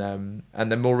bikes, and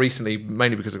then more recently,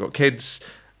 mainly because I've got kids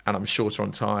and I'm shorter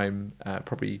on time,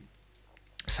 probably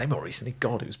say more recently,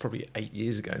 God, it was probably 8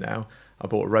 years ago now, I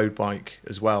bought a road bike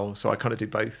as well, so I kind of do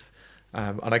both,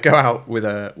 and I go out with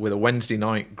a Wednesday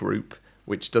night group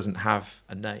which doesn't have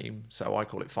a name, so I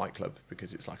call it Fight Club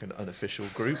because it's like an unofficial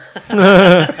group.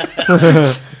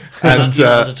 And you're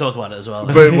allowed to talk about it as well.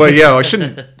 I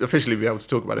shouldn't officially be able to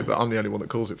talk about it, but I'm the only one that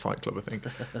calls it Fight Club, I think.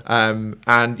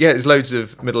 And yeah, there's loads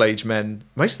of middle-aged men.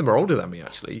 Most of them are older than me,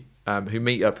 actually, who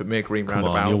meet up at Mere Green Come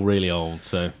roundabout. on, you're really old,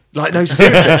 so... Like, no,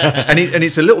 seriously. and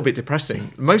it's a little bit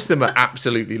depressing. Most of them are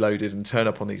absolutely loaded and turn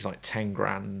up on these like 10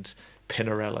 grand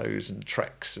Pinarellos and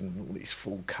Treks and all these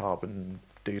full carbon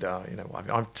doodah. You know,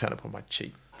 I turn up on my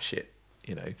cheap shit,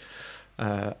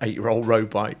 8-year-old road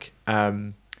bike.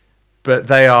 But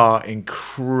they are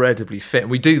incredibly fit.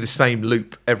 And we do the same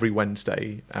loop every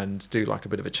Wednesday and do like a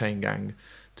bit of a chain gang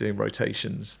doing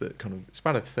rotations that kind of, it's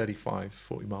about a 35,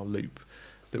 40 mile loop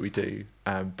that we do.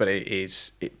 But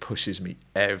it pushes me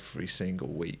every single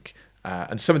week.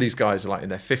 And some of these guys are like in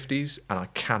their 50s and I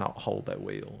cannot hold their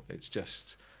wheel. It's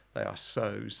just, they are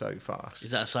so fast. Is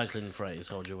that a cycling phrase?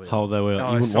 Hold your wheel. Hold their wheel. Oh,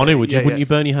 You wouldn't sorry. want to, would you? Yeah, Wouldn't yeah. you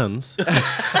burn your hands?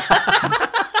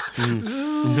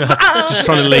 Just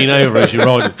trying to lean over as you're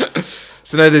riding.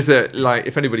 So no, there's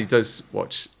if anybody does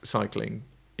watch cycling,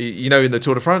 in the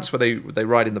Tour de France where they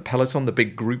ride in the peloton, the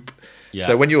big group. Yeah.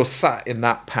 So when you're sat in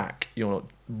that pack, you're not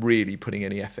really putting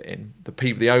any effort in.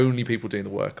 The only people doing the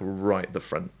work are right at the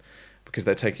front because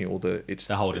they're taking all the.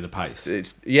 They're holding the pace.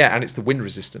 And it's the wind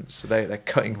resistance. So they're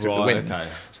cutting through the Right, wind. okay.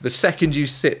 So the second you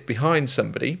sit behind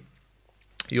somebody,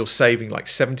 you're saving like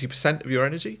 70% of your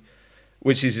energy.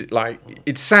 Which is like,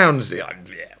 it sounds,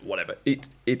 whatever.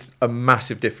 It's a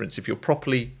massive difference. If you're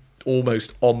properly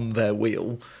almost on their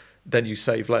wheel, then you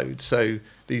save loads. So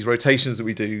these rotations that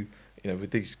we do,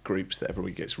 with these groups that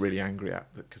everybody gets really angry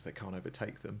at because they can't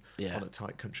overtake them on a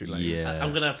tight country lane. Yeah. I'm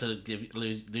going to have to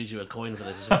lose you a coin for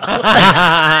this as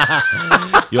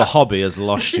well. Your hobby has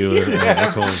lost you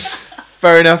a coin.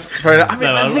 Fair enough. I mean,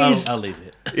 No, the thing is, I'll leave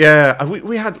it. yeah,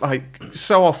 we had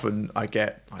so often I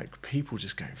get people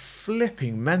just going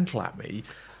flipping mental at me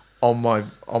on my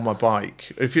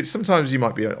bike. Sometimes you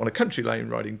might be on a country lane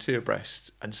riding two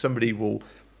abreast and somebody will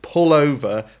pull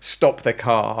over, stop their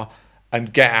car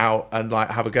and get out and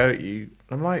have a go at you.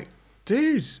 And I'm like,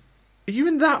 dude, are you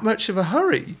in that much of a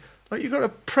hurry? Like, you've got a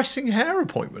pressing hair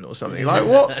appointment or something. Like,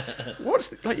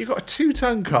 like, you've got a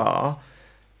 2-ton car.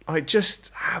 Like,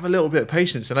 just have a little bit of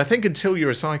patience. And I think until you're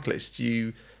a cyclist,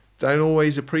 you don't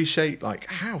always appreciate, like,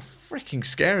 how freaking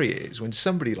scary it is when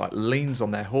somebody, like, leans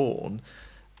on their horn.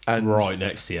 And Right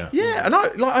next to you. yeah, and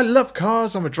I love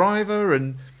cars. I'm a driver,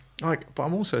 and like, but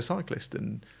I'm also a cyclist,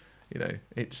 and you know,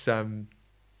 it's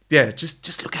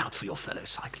just look out for your fellow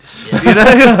cyclists. You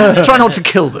know, try not to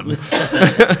kill them.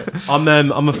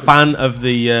 I'm a fan of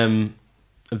the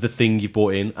thing you've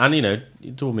brought in, and you know,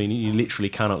 you told me you literally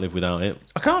cannot live without it.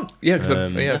 I can't. Yeah, because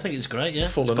I think it's great. Yeah,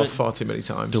 fallen it's off great. far too many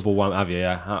times. Double one, have you?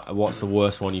 Yeah. What's the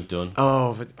worst one you've done?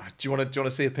 Oh, but, do you want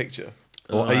to see a picture?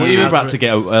 Are you about to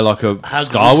get like a How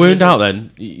scar gruesome wound is it? out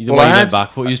then? The Well, way I you had- went back,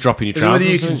 I thought you was dropping your I don't know whether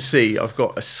trousers. you can or see, I've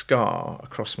got a scar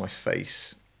across my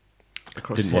face.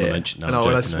 Across Didn't want to here. mention that, And I'm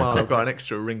when I joking, smile, no. I've got an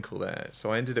extra wrinkle there.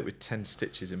 So I ended up with 10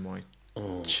 stitches in my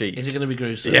cheek. Is it going to be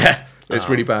gruesome? Yeah, it's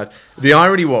really bad. The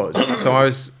irony was,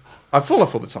 I fall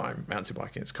off all the time. Mountain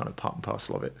biking is kind of part and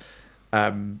parcel of it.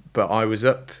 But I was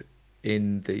up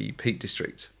in the Peak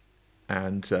District,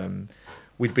 and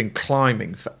we'd been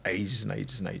climbing for ages and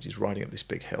ages and ages, riding up this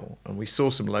big hill, and we saw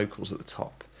some locals at the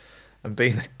top. And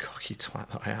being the cocky twat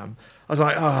that I am, I was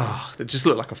like, that just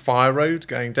looked like a fire road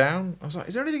going down. I was like,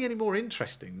 is there anything any more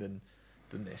interesting than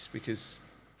this? Because,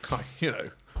 you know,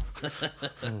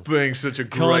 being such a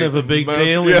great kind of a big mountain-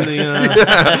 deal Yeah. in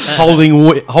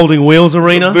the holding wheels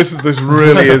arena. This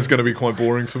really is going to be quite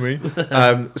boring for me.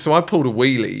 So I pulled a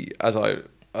wheelie as I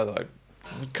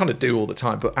kind of do all the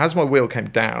time, but as my wheel came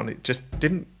down, it just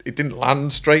didn't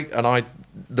land straight, and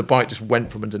the bike just went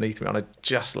from underneath me, and I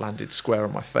just landed square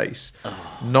on my face,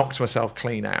 knocked myself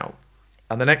clean out.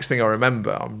 And the next thing I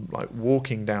remember, I'm like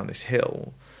walking down this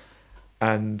hill,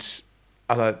 and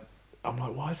I'm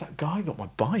like, why has that guy got my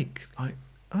bike? Like,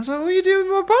 I was like, what are you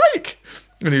doing with my bike?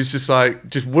 And he was just like,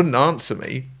 just wouldn't answer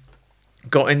me.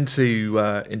 Got into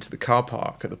the car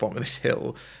park at the bottom of this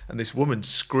hill, and this woman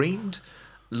screamed,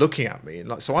 looking at me, and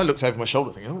like, so I looked over my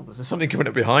shoulder, thinking, "Oh, is there something coming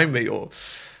up behind me?" Or,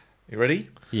 you ready?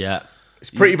 Yeah. It's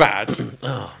pretty bad.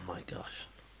 Oh my gosh.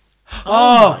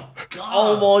 Oh, God.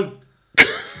 oh my!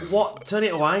 What? Turn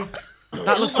it away.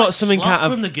 That looks like something Slot out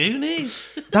of. from the Goonies.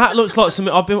 That looks like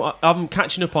something. I'm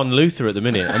catching up on Luther at the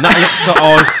minute, and that looks like.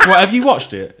 Oh, I swear, have you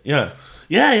watched it? Yeah.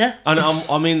 Yeah. And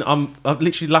I've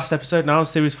literally last episode now,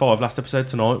 series 5, last episode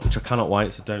tonight, which I cannot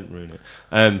wait, so don't ruin it.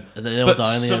 And they all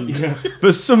die in the end. Yeah,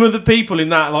 but some of the people in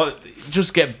that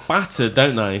just get battered,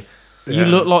 don't they? You Yeah.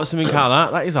 look like something out of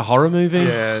that. That is a horror movie.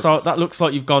 Yeah. That looks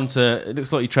like you've gone to. It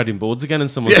looks like you're treading boards again, and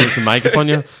someone's put some makeup on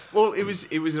you. Well, it was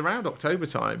around October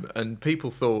time, and people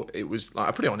thought it was like,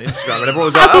 I put it on Instagram, and everyone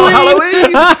was like, "Oh,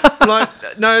 Halloween!" I'm like,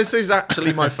 no, this is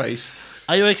actually my face.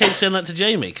 Are you okay to send that to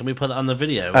Jamie? Can we put that on the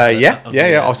video? Yeah, Of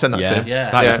the, I'll send that to Yeah, him. Yeah.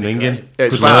 that Yeah. is minging. Yeah,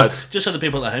 it's Good bad. luck. Just so the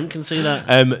people at home can see that.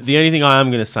 The only thing I am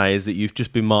going to say is that you've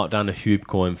just been marked down a Hube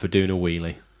coin for doing a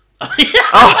wheelie.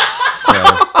 So,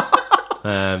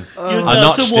 You're I down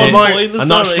notched to 1 it. point, I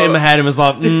notched it sorry. in my head and was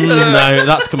like, no,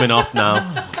 that's coming off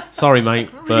now. Sorry,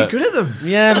 mate. Really But good at them.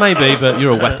 yeah, maybe, but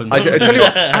you're a weapon. I tell you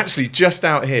what, actually, just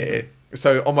out here,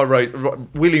 so on my road,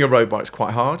 wheeling a road bike's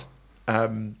quite hard.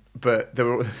 But there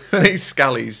were these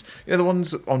scallies, you know, the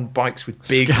ones on bikes with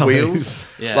big Scallies. wheels,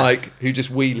 Yeah. like who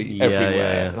just wheelie Yeah, everywhere.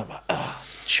 yeah. And I'm like, oh,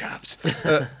 chaps.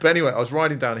 But anyway, I was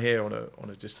riding down here on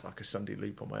a just like a Sunday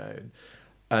loop on my own,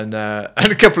 and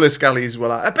a couple of scallies were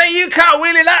like, "I bet you can't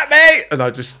wheelie that, mate!" And I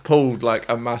just pulled like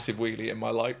a massive wheelie in my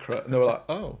Lycra, and they were like,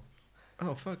 "Oh,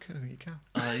 fuck, you can."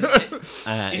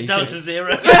 He's down to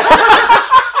 0.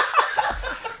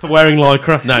 For wearing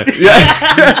lycra. No.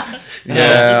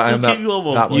 Yeah, We'll I'm keep you on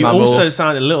one that point. You I'm also all-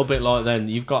 sound a little bit like then.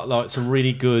 You've got like some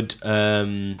really good.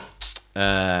 Who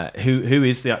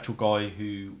is the actual guy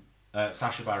who?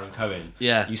 Sacha Baron Cohen.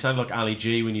 Yeah. You sound like Ali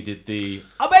G when you did the.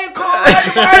 Mate.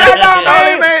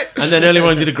 And then earlier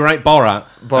on you did a great Borat.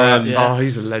 But, Yeah. Oh,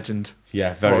 he's a legend.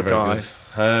 Yeah, very What a very guy.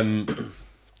 good.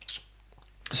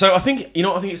 So I think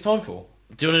what I think it's time for.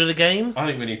 Do you want to do the game? I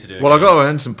think we need to do it. Well, I've got to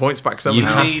earn some points back You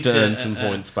somehow. have need to to, earn some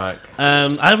points back.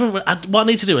 What I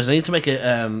need to do is I need to make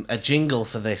a jingle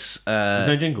for this. There's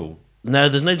no jingle. No,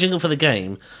 there's no jingle for the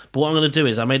game. But what I'm going to do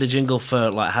is I made a jingle for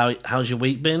like how's your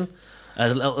week been? A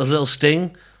little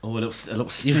sting. Oh, a little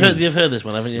sting. You've heard this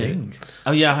one, haven't you? Sting.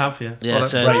 Oh yeah, I have. Yeah. Yeah.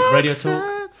 So Radio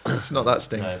Talk. It's not that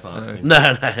sting. No, it's not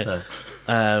that sting. no.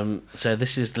 So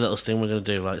this is the little sting we're going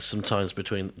to do, like sometimes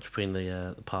between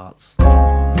the parts.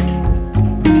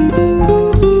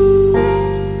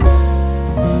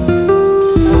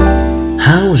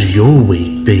 How's your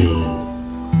week been?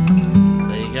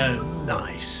 There you go.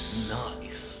 Nice.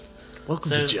 Nice. Well,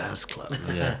 Welcome So- to Jazz Club.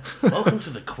 Yeah. Welcome to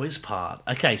the quiz part.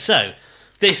 Okay, so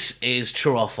this is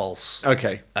true or false,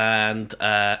 Okay. and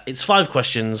it's 5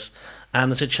 questions,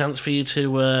 and there's a chance for you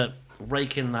to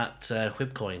rake in that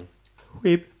whip coin.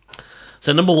 Whip.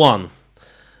 So number 1,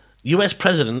 U.S.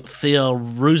 President Theodore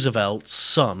Roosevelt's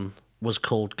son was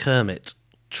called Kermit.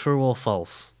 True or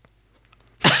false?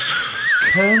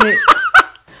 Kermit.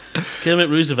 Kermit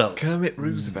Roosevelt. Kermit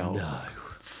Roosevelt. No.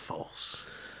 False.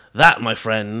 That, my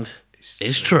friend,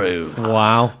 is true.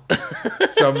 Wow.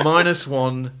 So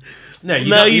 -1. No, No,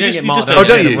 don't, you don't just- get you marked just out don't- for Oh, don't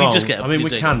getting you? it You wrong. just get- I mean, you we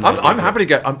do. can. I'm happy to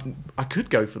go. I could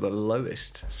go for the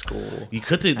lowest score. You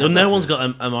could do. No one's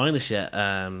got a minus yet.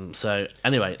 So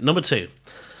anyway, number 2.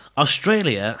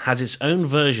 Australia has its own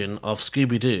version of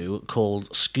Scooby-Doo called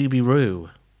Scooby-Roo.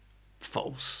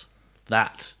 False.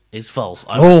 That is false.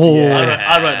 I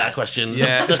wrote that question.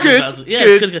 Yeah, That's it's good. about- It's yeah,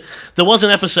 good. it's good. There was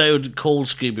an episode called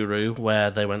Scooby-Roo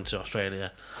where they went to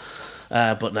Australia.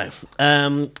 But no.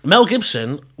 Mel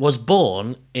Gibson was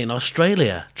born in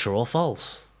Australia. True or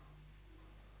false?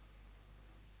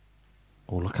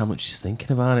 Oh, look how much he's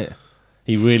thinking about it.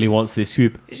 He really wants this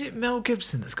swoop. Is it Mel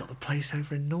Gibson that's got the place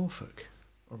over in Norfolk?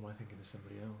 Or am I thinking of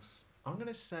somebody else? I'm going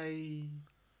to say.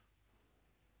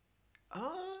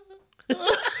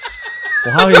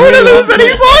 Well, how I don't want to lose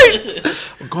any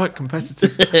points! I'm quite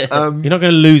competitive. You're not going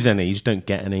to lose any. You just don't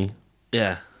get any.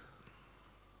 Yeah.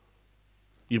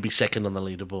 You'd be second on the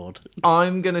leaderboard.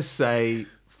 I'm going to say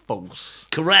false.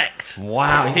 Correct.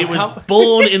 Wow. He was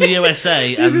born in the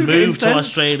USA and is getting moved to tense.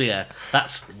 Australia.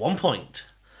 That's 1 point.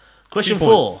 Question 2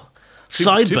 4. points.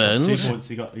 Sideburns. 2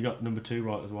 points. You got number 2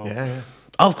 right as well. Yeah.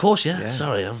 Oh, of course, yeah. Yeah.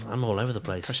 Sorry, I'm all over the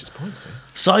place. Precious points, eh?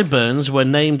 Sideburns were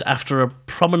named after a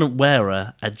prominent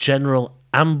wearer, a General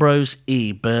Ambrose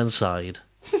E. Burnside.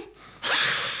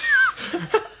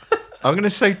 I'm going to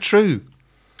say true.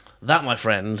 That, my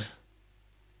friend,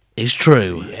 is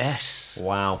true. Yes.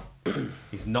 Wow.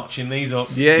 He's notching these up.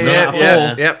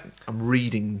 Yeah. I'm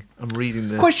reading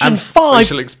the Question And 5.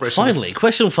 facial expressions. Finally,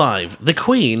 question 5. The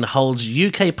Queen holds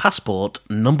UK passport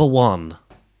number 1.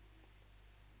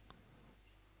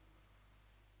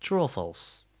 True or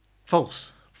false?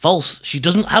 False. False. She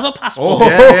doesn't have a passport.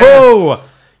 Oh,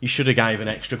 you should have gave an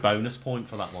extra bonus point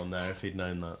for that one there if he'd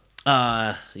known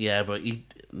that. Yeah, but you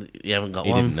haven't got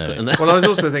He one. didn't know Well, I was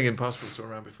also thinking passports were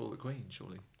around before the Queen,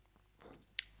 surely.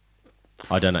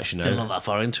 I don't actually I'm know. not that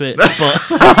far into it, but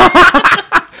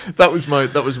That was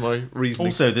my reasoning.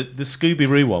 Also, the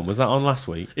Scooby-Roo one, was that on last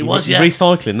week? It was, yeah. You're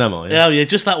recycling them, are you? yeah,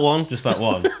 just that one. Just that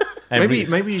one.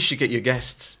 Maybe you should get your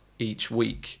guests each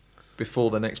week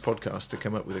before the next podcast to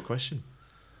come up with a question.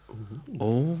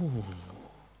 Oh,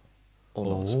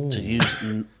 Or not. to use.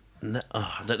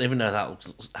 I don't even know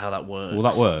how that works. Will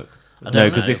that work? don't No,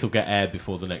 because know. this will get aired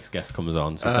before the next guest comes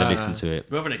on, so if they listen to it.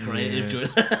 We're having a creative doing.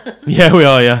 Yeah, we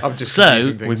are, yeah. I'm just So,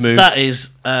 confusing things. we've moved. That is.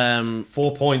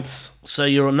 4 points. So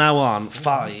you're now on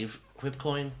 5 whip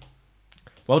coin.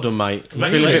 Well done, mate. You feel a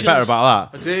bit Congratulations. better about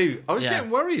I that. do. I was Yeah. getting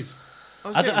worried. I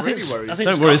was I getting think, really worried. I think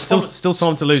Don't worry, it's still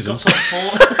time to lose them. Scott's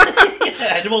on 4.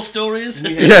 Yeah, any more stories?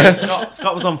 Yeah.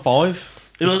 Scott was on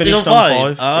 5. He was finished on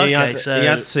on 5? 5. Oh, he, okay, had, so- he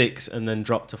had 6 and then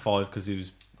dropped to 5 because he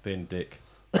was being a dick.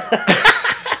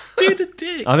 Being a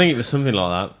dick. I think it was something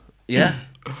like that.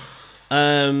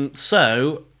 Yeah.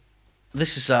 So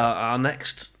this is our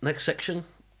next section.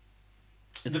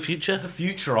 Is the future? The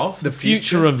future of? The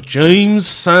future of James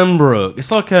Sambrook.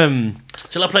 It's like,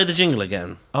 Shall I play the jingle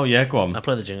again? oh yeah, go on. I'll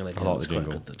play the jingle again. I like It's the quite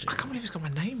jingle. good, the I jingle. can't believe it's got my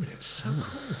name in it. It's so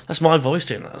cool. That's my voice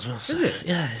doing that as well. Is it?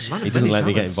 Yeah. Man, He doesn't many let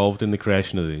me get talents. involved in the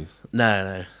creation of these.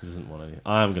 No. He doesn't want any.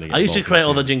 I am going to get I used to involved create in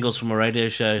all the few. jingles from a radio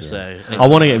show, so I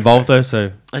want to get involved though,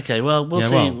 so okay. Well, we'll Yeah,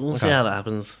 see. well, We'll see okay. how that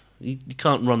happens. You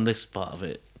can't run this part of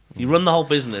it. You run the whole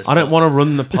business. I don't but- want to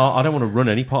run the part. I don't want to run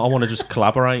any part. I want to just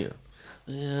collaborate.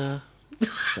 Yeah.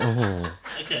 Oh,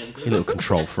 Okay. you little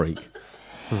control freak.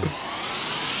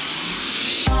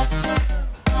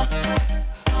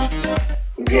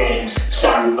 James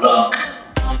Sandbrook.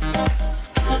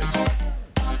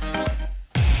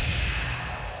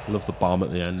 Love the bomb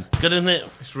at the end. Good, isn't it?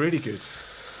 It's really good.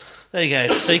 There you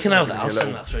go. So you can have that. I'll a send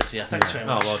little- that through to you. Thanks very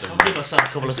much. well done. I'll give myself a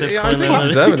couple of Yeah, I pip think I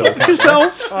coins. deserve it all.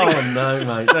 Yourself? Oh no,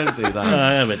 mate! Don't do that.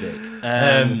 I am a dick.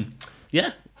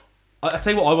 Yeah. I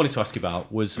tell you what I wanted to ask you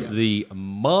about was the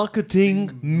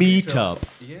marketing meetup.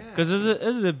 Yeah. Because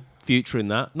there's a future in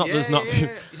that. Not Yeah, there's not. yeah,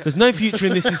 yeah. There's no future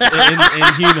in this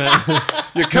in humour.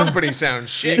 Your company sounds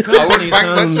shit. I wouldn't bank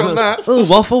much on that. Oh,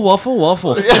 waffle.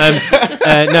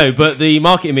 No, but the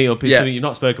marketing meetup is Yeah. something you've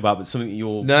not spoke about, but something that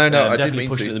you're No, I didn't definitely mean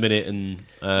pushing to. at the minute. And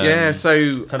Yeah,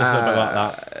 so tell us a little bit about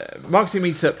that. Marketing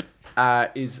Meetup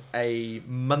is a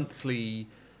monthly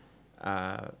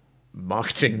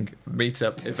marketing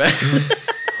meetup event.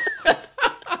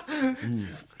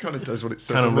 Kind of does what it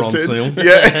says Kind on of the Ron tin. Seal.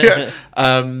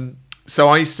 Yeah. So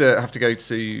I used to have to go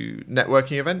to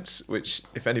networking events, which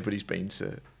if anybody's been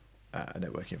to a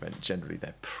networking event, generally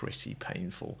they're pretty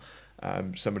painful.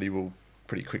 Somebody will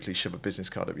pretty quickly shove a business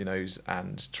card up your nose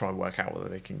and try and work out whether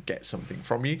they can get something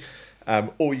from you.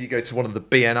 Or you go to one of the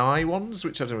BNI ones,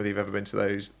 which I don't know whether you've ever been to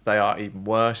those. They are even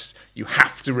worse. You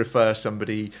have to refer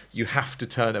somebody. You have to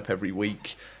turn up every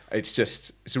week.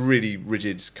 It's a really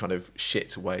rigid kind of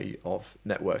shit way of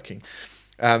networking.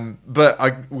 But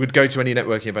I would go to any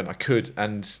networking event I could.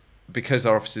 And because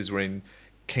our offices were in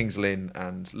Kings Lynn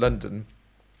and London,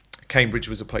 Cambridge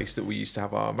was a place that we used to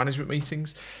have our management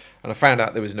meetings. And I found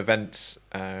out there was an event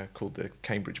called the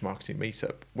Cambridge Marketing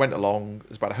Meetup. Went along.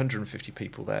 There's about 150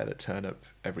 people there that turn up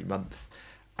every month.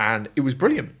 And it was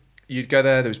brilliant. You'd go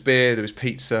there was beer, there was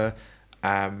pizza.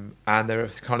 And there are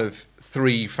kind of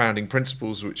 3 founding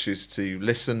principles, which is to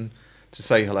listen, to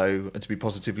say hello, and to be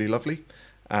positively lovely.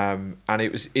 And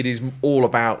it is all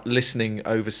about listening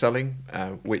over selling,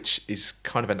 which is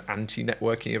kind of an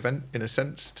anti-networking event in a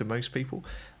sense to most people.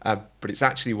 But it's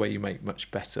actually where you make much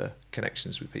better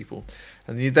connections with people.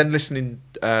 And you then listen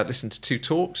to 2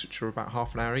 talks, which are about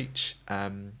half an hour each,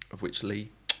 of which Lee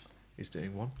is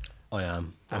doing one. I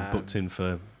am. I'm booked in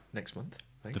for next month,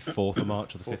 I the think. 4th of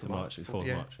March or the 5th of March. It's 4th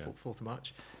of March, yeah. 4th of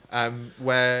March.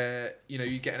 Where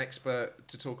you get an expert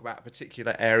to talk about a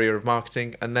particular area of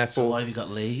marketing, and So therefore why have you got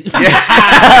Lee? Seriously,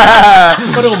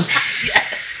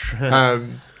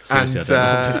 I don't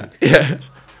know. yeah,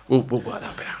 we'll work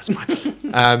that bit out. It's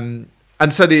fine.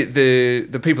 And so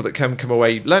the people that come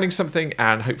away learning something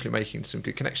and hopefully making some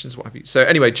good connections, what have you. So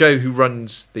anyway, Joe, who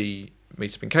runs the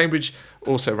meetup in Cambridge,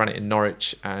 also ran it in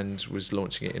Norwich and was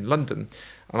launching it in London.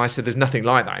 And I said, there's nothing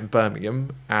like that in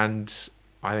Birmingham, and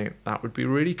I think that would be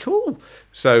really cool.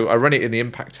 So I run it in the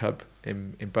Impact Hub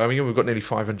in Birmingham. We've got nearly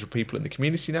 500 people in the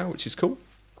community now, which is cool.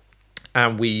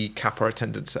 And we cap our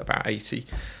attendance at about 80.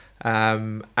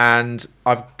 And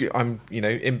I'm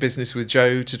in business with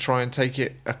Joe to try and take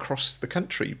it across the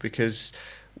country, because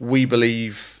we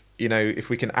believe if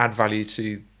we can add value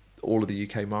to all of the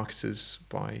UK marketers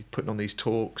by putting on these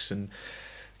talks and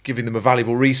giving them a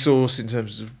valuable resource in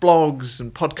terms of blogs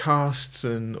and podcasts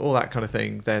and all that kind of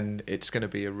thing, then it's going to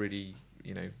be a really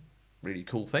really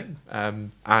cool thing.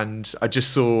 And I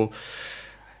just saw,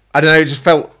 I don't know, it just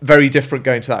felt very different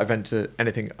going to that event to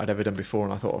anything I'd ever done before,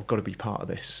 and I thought I've got to be part of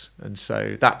this. And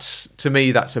so that's, to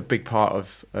me, that's a big part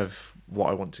of what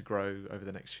I want to grow over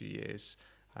the next few years,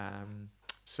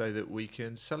 so that we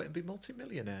can sell it and be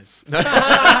multi-millionaires. No,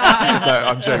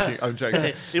 I'm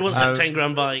joking. He wants that 10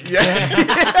 grand bike.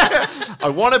 Yeah. I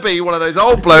want to be one of those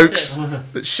old blokes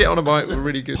that shit on a bike with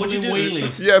really good... Would you do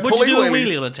wheelies. Yeah, Would you do a wheelies.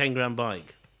 wheelie on a 10 grand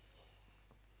bike?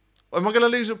 Am I going to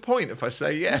lose a point if I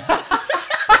say yes?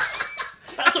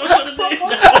 That's what I'm trying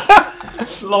to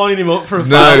do. Lining him up for a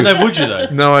No. foul. No, would you though?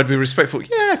 No, I'd be respectful.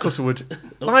 Yeah, of course I would.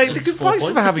 Like, the good 4 bikes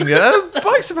are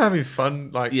points. for having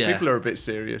fun. Like, Yeah. people are a bit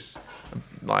serious.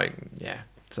 Like, yeah.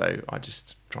 So I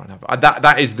just try and have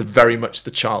that is very much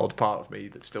the child part of me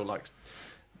that still likes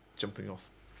jumping off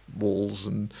walls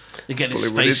and You get his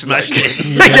pulling with face his leg. smashed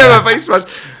in. Yeah, my face smashed,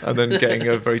 and then getting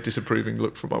a very disapproving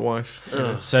look from my wife.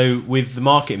 So with the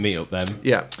market meetup, then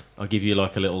Yeah. I'll give you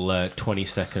like a little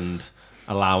 20-second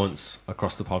allowance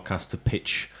across the podcast to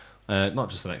pitch,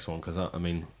 not just the next one, because I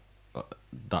mean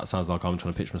that sounds like I'm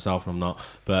trying to pitch myself and I'm not,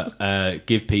 but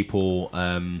give people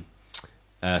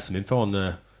some info on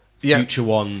the future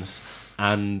ones.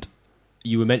 And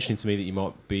you were mentioning to me that you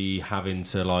might be having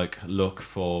to like look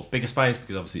for bigger space,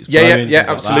 because obviously it's growing, things like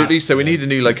absolutely. that. So we need a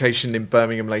new location in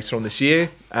Birmingham later on this year.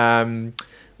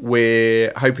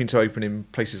 We're hoping to open in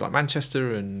places like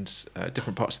Manchester and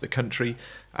different parts of the country,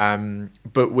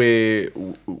 but we're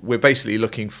basically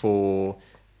looking for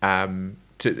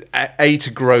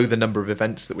to grow the number of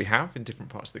events that we have in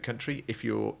different parts of the country. If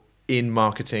you're in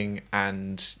marketing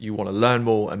and you want to learn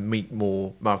more and meet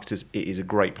more marketers, it is a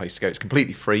great place to go. It's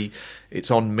completely free.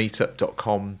 It's on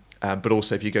meetup.com, but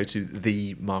also if you go to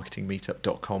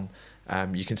themarketingmeetup.com,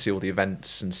 you can see all the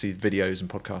events and see videos and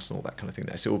podcasts and all that kind of thing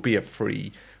there. So it will be a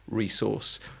free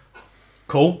resource.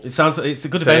 Cool. It's a good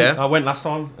So, event. yeah. I went last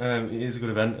time. It is a good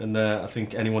event, and I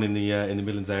think anyone in the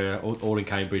Midlands area or in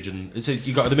Cambridge, and it's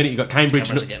you got at the minute you got Cambridge.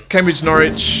 Cameras again.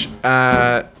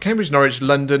 Cambridge, Norwich,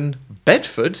 London,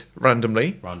 Bedford,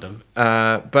 randomly, Random.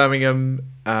 Birmingham.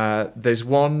 There's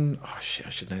one, oh shit, I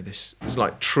should know this. It's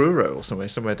like Truro or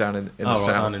somewhere down in the south.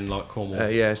 Down in like Cornwall.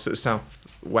 Yeah, sort of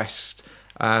southwest.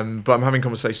 But I'm having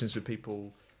conversations with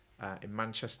people in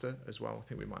Manchester as well. I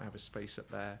think we might have a space up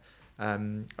there.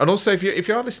 And also, if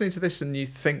you are listening to this and you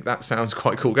think that sounds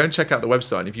quite cool, go and check out the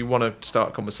website. And if you want to start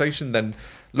a conversation, then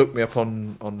look me up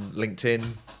on LinkedIn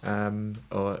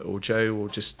or Joe, or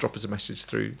just drop us a message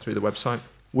through the website.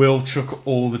 We'll chuck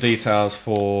all the details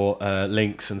for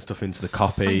links and stuff into the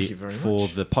copy Thank you very for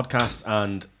much. the podcast,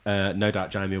 and no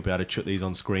doubt Jamie will be able to chuck these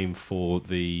on screen for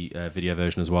the video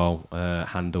version as well.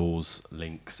 Handles,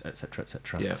 links, etc.,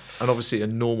 etc. Yeah, and obviously a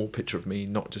normal picture of me,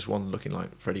 not just one looking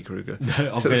like Freddy Krueger.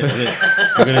 I'm going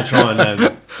to try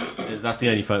and. That's the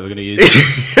only photo we're going to use.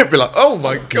 It'd be like, oh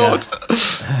my god.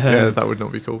 Yeah, that would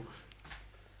not be cool.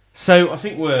 So I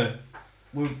think we're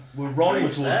rolling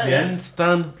towards there, the yeah. end,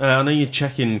 Dan. I know you're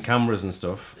checking cameras and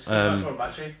stuff.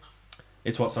 Battery.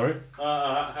 It's what? Sorry.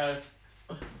 What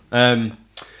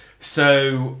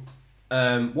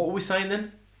What were we saying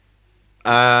then?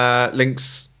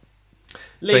 Links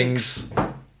Links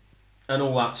and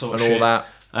all that sort of and shit. all that.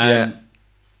 Um,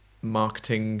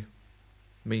 Marketing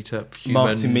meetup, human,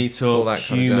 marketing meetup, all that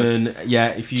kind of jazz. human. Yeah,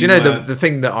 if you. Do you know the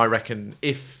thing that I reckon,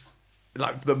 if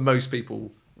like that most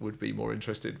people would be more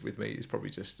interested with me, is probably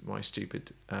just my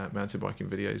stupid mountain biking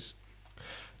videos.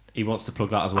 He wants to plug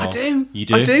that as well. I do. You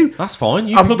do. I do. That's fine.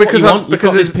 You plug because what you want. You've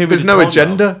got this period there's of no time now.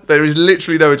 agenda. There is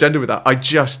literally no agenda with that. I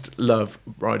just love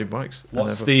riding bikes.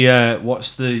 What's the?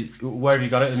 Where have you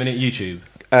got it at the minute? YouTube.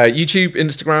 YouTube,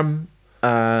 Instagram,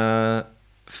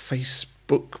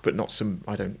 Facebook, but not some.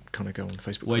 I don't kind of go on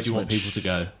Facebook. Where do you want much. people to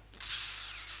go?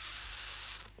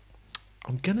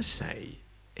 I'm gonna say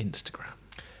Instagram.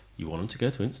 You want them to go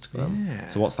to Instagram. Yeah.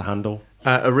 So what's the handle?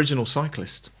 Original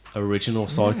Cyclist. Original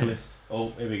Cyclist. Oh,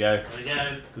 here we go. There we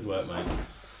go. Good work, mate.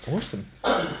 Awesome.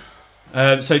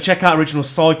 So check out Original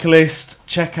Cyclist.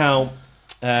 Check out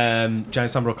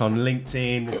James Sambrook on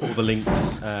LinkedIn with all the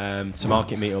links to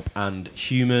Market Meetup and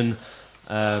Human.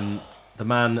 The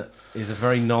man is a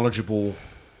very knowledgeable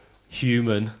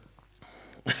human.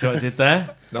 See what I did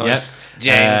there? Nice. Yep.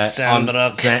 James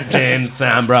Sambrook. James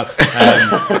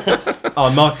Sambrook.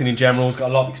 On marketing in general, has got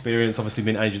a lot of experience, obviously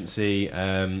been agency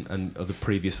and other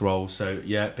previous roles. So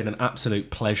yeah, been an absolute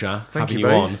pleasure having you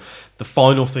you on. both. The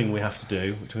final thing we have to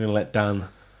do, which I'm going to let Dan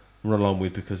run along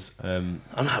with because... I'm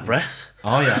out of breath.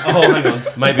 oh yeah, oh hang on,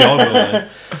 maybe I will then.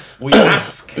 We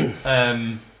ask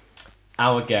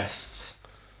our guests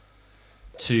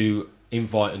to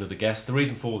invite another guest. The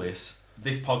reason for this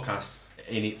podcast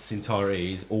in its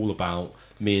entirety is all about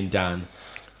me and Dan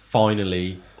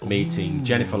finally meeting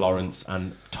Jennifer Lawrence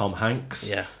and Tom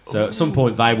Hanks. Yeah. So at some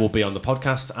point they will be on the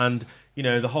podcast, and you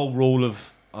know the whole rule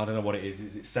of I don't know what it is.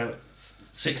 Is it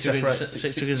 6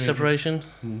 degrees separation?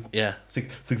 Yeah.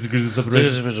 6 degrees of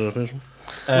separation.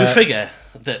 We figure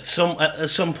that at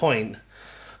some point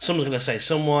someone's going to say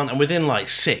someone, and within like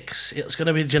 6, it's going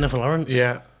to be Jennifer Lawrence.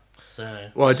 Yeah. So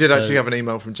Well, I did So- actually have an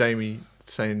email from Jamie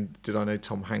saying, "Did I know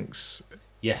Tom Hanks?"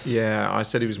 Yes. Yeah, I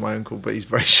said he was my uncle, but he's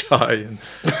very shy, and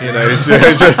you know,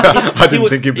 I didn't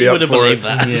think he'd be up would have for it. believed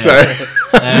that.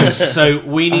 Yeah. So So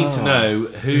we need to know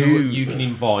who you can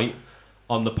invite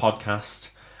on the podcast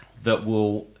that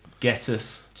will get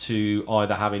us to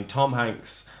either having Tom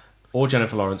Hanks or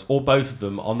Jennifer Lawrence or both of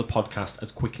them on the podcast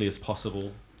as quickly as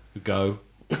possible. Go.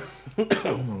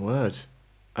 oh my word.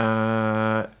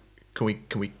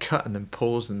 Can we cut and then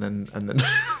pause and then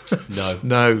No.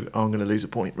 no? I'm going to lose a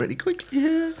point really quickly.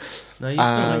 Yeah. No, you're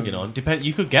still hanging on.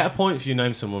 You could get a point if you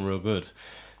name someone real good.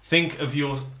 Think of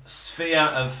your sphere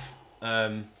of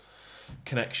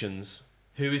connections.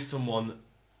 Who is someone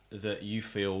that you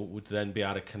feel would then be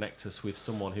able to connect us with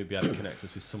someone who'd be able to connect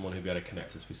us with someone who'd be able to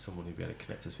connect us with someone who'd be able to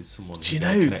connect us with someone who'd Do you be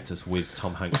able to know- connect us with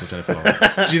Tom Hanks or Jennifer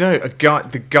Lawrence? Do you know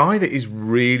the guy that is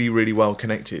really really well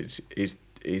connected is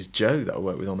Joe that I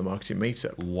work with on the marketing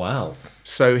meetup. Wow.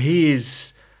 So he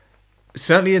is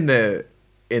certainly in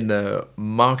the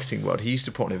marketing world. He used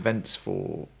to put on events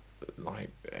for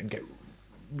like and get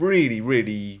really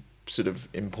really sort of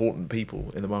important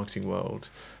people in the marketing world,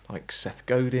 like Seth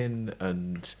Godin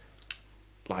and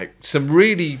like some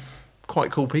really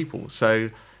quite cool people. So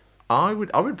I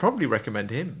would probably recommend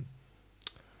him.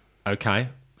 Okay.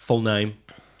 Full name.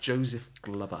 Joseph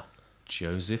Glover.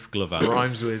 Joseph Glover.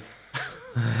 Rhymes with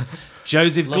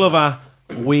Joseph Glover,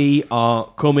 we are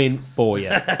coming for you.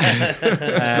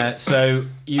 So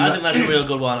you I think that's a real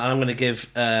good one. I'm going to give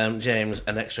James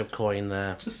an extra coin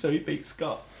there. just so he beats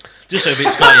Scott. Just so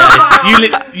it's Scott,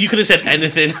 yeah. You could have said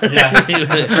anything.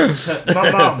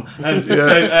 My mum.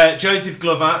 So Joseph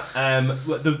Glover,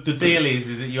 the deal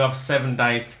is that you have 7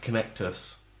 days to connect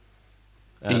us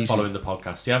Easy. following the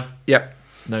podcast. Yeah. Yep,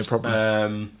 no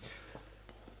problem.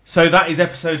 So that is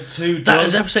episode 2, John. That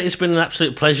is episode. It's been an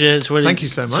absolute pleasure. It's really Thank you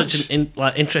so much. Such an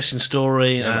interesting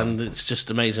story, and it's just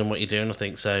amazing what you're doing. I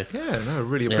think so. Yeah, no, I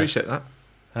really appreciate that.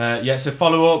 So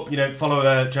follow up.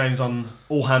 Follow James on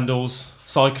all handles,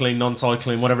 cycling,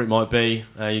 non-cycling, whatever it might be.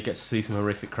 You get to see some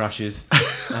horrific crashes.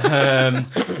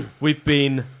 We've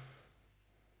been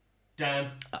Dan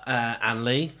And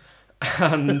Lee.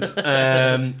 and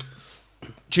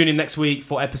tune in next week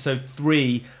for episode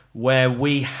 3, where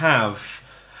we have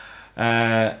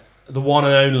the one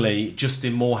and only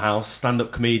Justin Morehouse,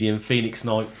 stand-up comedian, Phoenix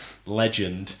Nights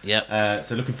legend. Yep.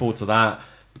 So looking forward to that.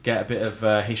 Get a bit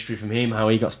of history from him, how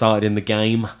he got started in the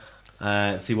game.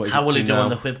 See what he's How up will to he do now. on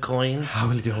the whip coin? How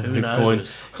will he do on Who the whip coin?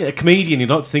 knows? Yeah, a comedian. You'd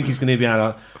like to think he's going to be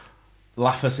able to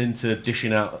laugh us into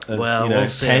dishing out as, Well, we'll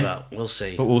see 10. about. We'll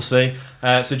see. But we'll see.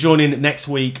 So join in next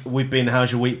week. We've been.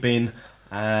 How's your week been?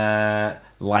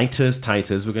 Lighters,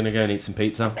 taters. We're going to go and eat some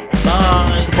pizza.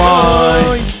 Bye.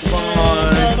 Bye.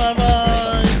 Bye. Bye. Bye.